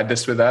whoever tried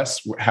this with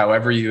us,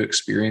 however you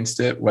experienced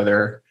it,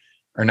 whether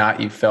or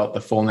not you felt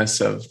the fullness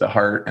of the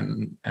heart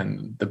and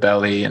the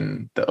belly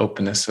and the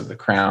openness of the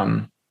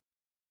crown,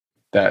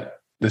 that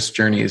this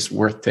journey is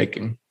worth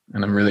taking.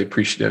 And I'm really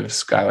appreciative,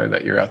 Schuyler,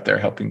 that you're out there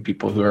helping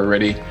people who are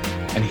ready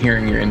and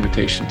hearing your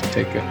invitation to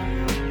take it.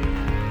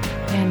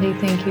 Andy,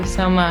 thank you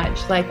so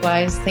much.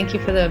 Likewise, thank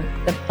you for the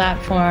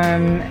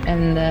platform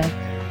and the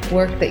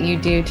work that you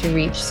do to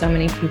reach so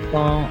many people.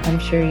 I'm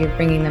sure you're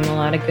bringing them a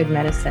lot of good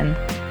medicine.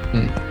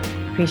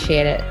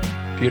 Appreciate it.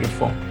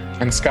 Beautiful.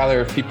 And Schuyler,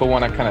 if people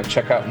want to kind of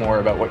check out more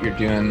about what you're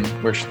doing,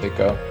 where should they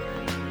go?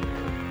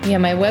 Yeah,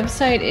 my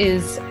website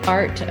is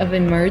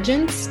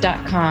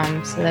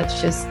artofemergence.com. So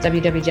that's just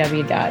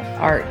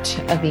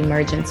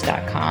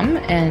www.artofemergence.com.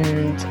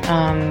 And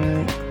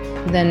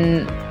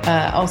then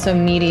also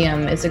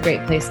Medium is a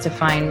great place to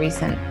find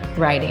recent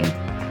writing.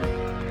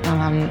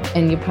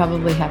 And you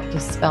probably have to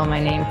spell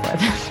my name for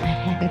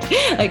them.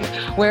 Like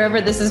wherever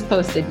this is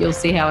posted, you'll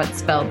see how it's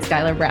spelled,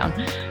 Schuyler Brown.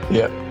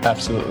 Yep,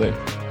 absolutely.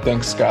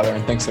 Thanks, Schuyler,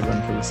 and thanks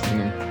everyone for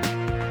listening in.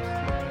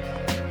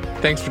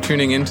 Thanks for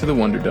tuning in to the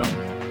Wonder Dome.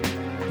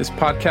 This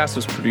podcast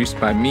was produced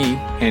by me,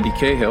 Andy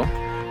Cahill,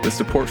 with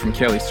support from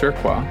Kelly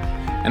Surqua,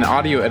 and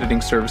audio editing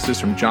services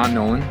from John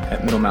Nolan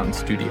at Middle Mountain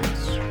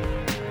Studios.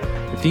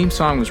 The theme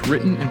song was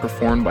written and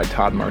performed by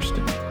Todd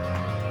Marston.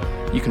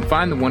 You can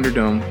find the Wonder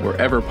Dome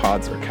wherever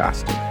pods are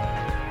casted.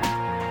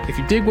 If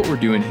you dig what we're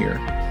doing here,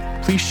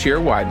 please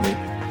share widely,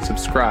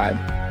 subscribe,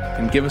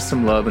 and give us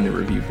some love in the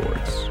review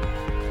boards.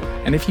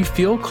 And if you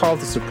feel called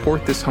to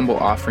support this humble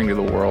offering to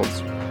the world,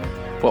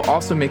 while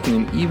also making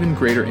an even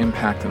greater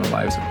impact on the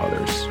lives of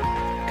others,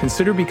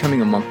 consider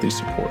becoming a monthly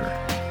supporter.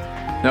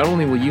 Not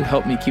only will you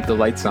help me keep the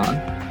lights on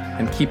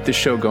and keep this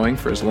show going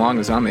for as long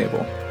as I'm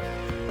able,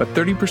 but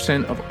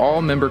 30% of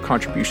all member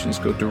contributions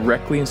go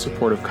directly in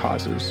support of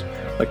causes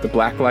like the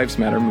Black Lives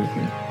Matter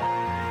movement,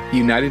 the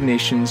United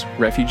Nations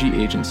Refugee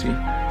Agency,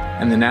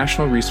 and the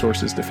National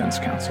Resources Defense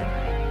Council.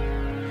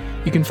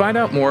 You can find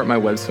out more at my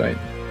website,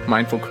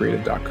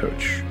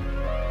 mindfulcreative.coach,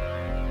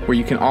 where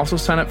you can also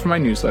sign up for my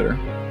newsletter,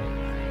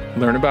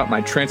 learn about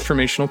my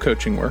transformational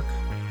coaching work,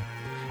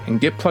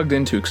 and get plugged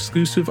into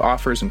exclusive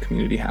offers and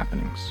community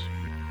happenings.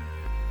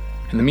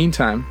 In the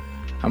meantime,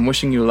 I'm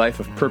wishing you a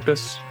life of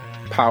purpose,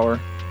 power,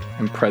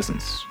 and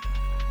presence.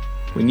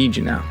 We need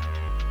you now,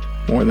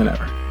 more than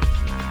ever.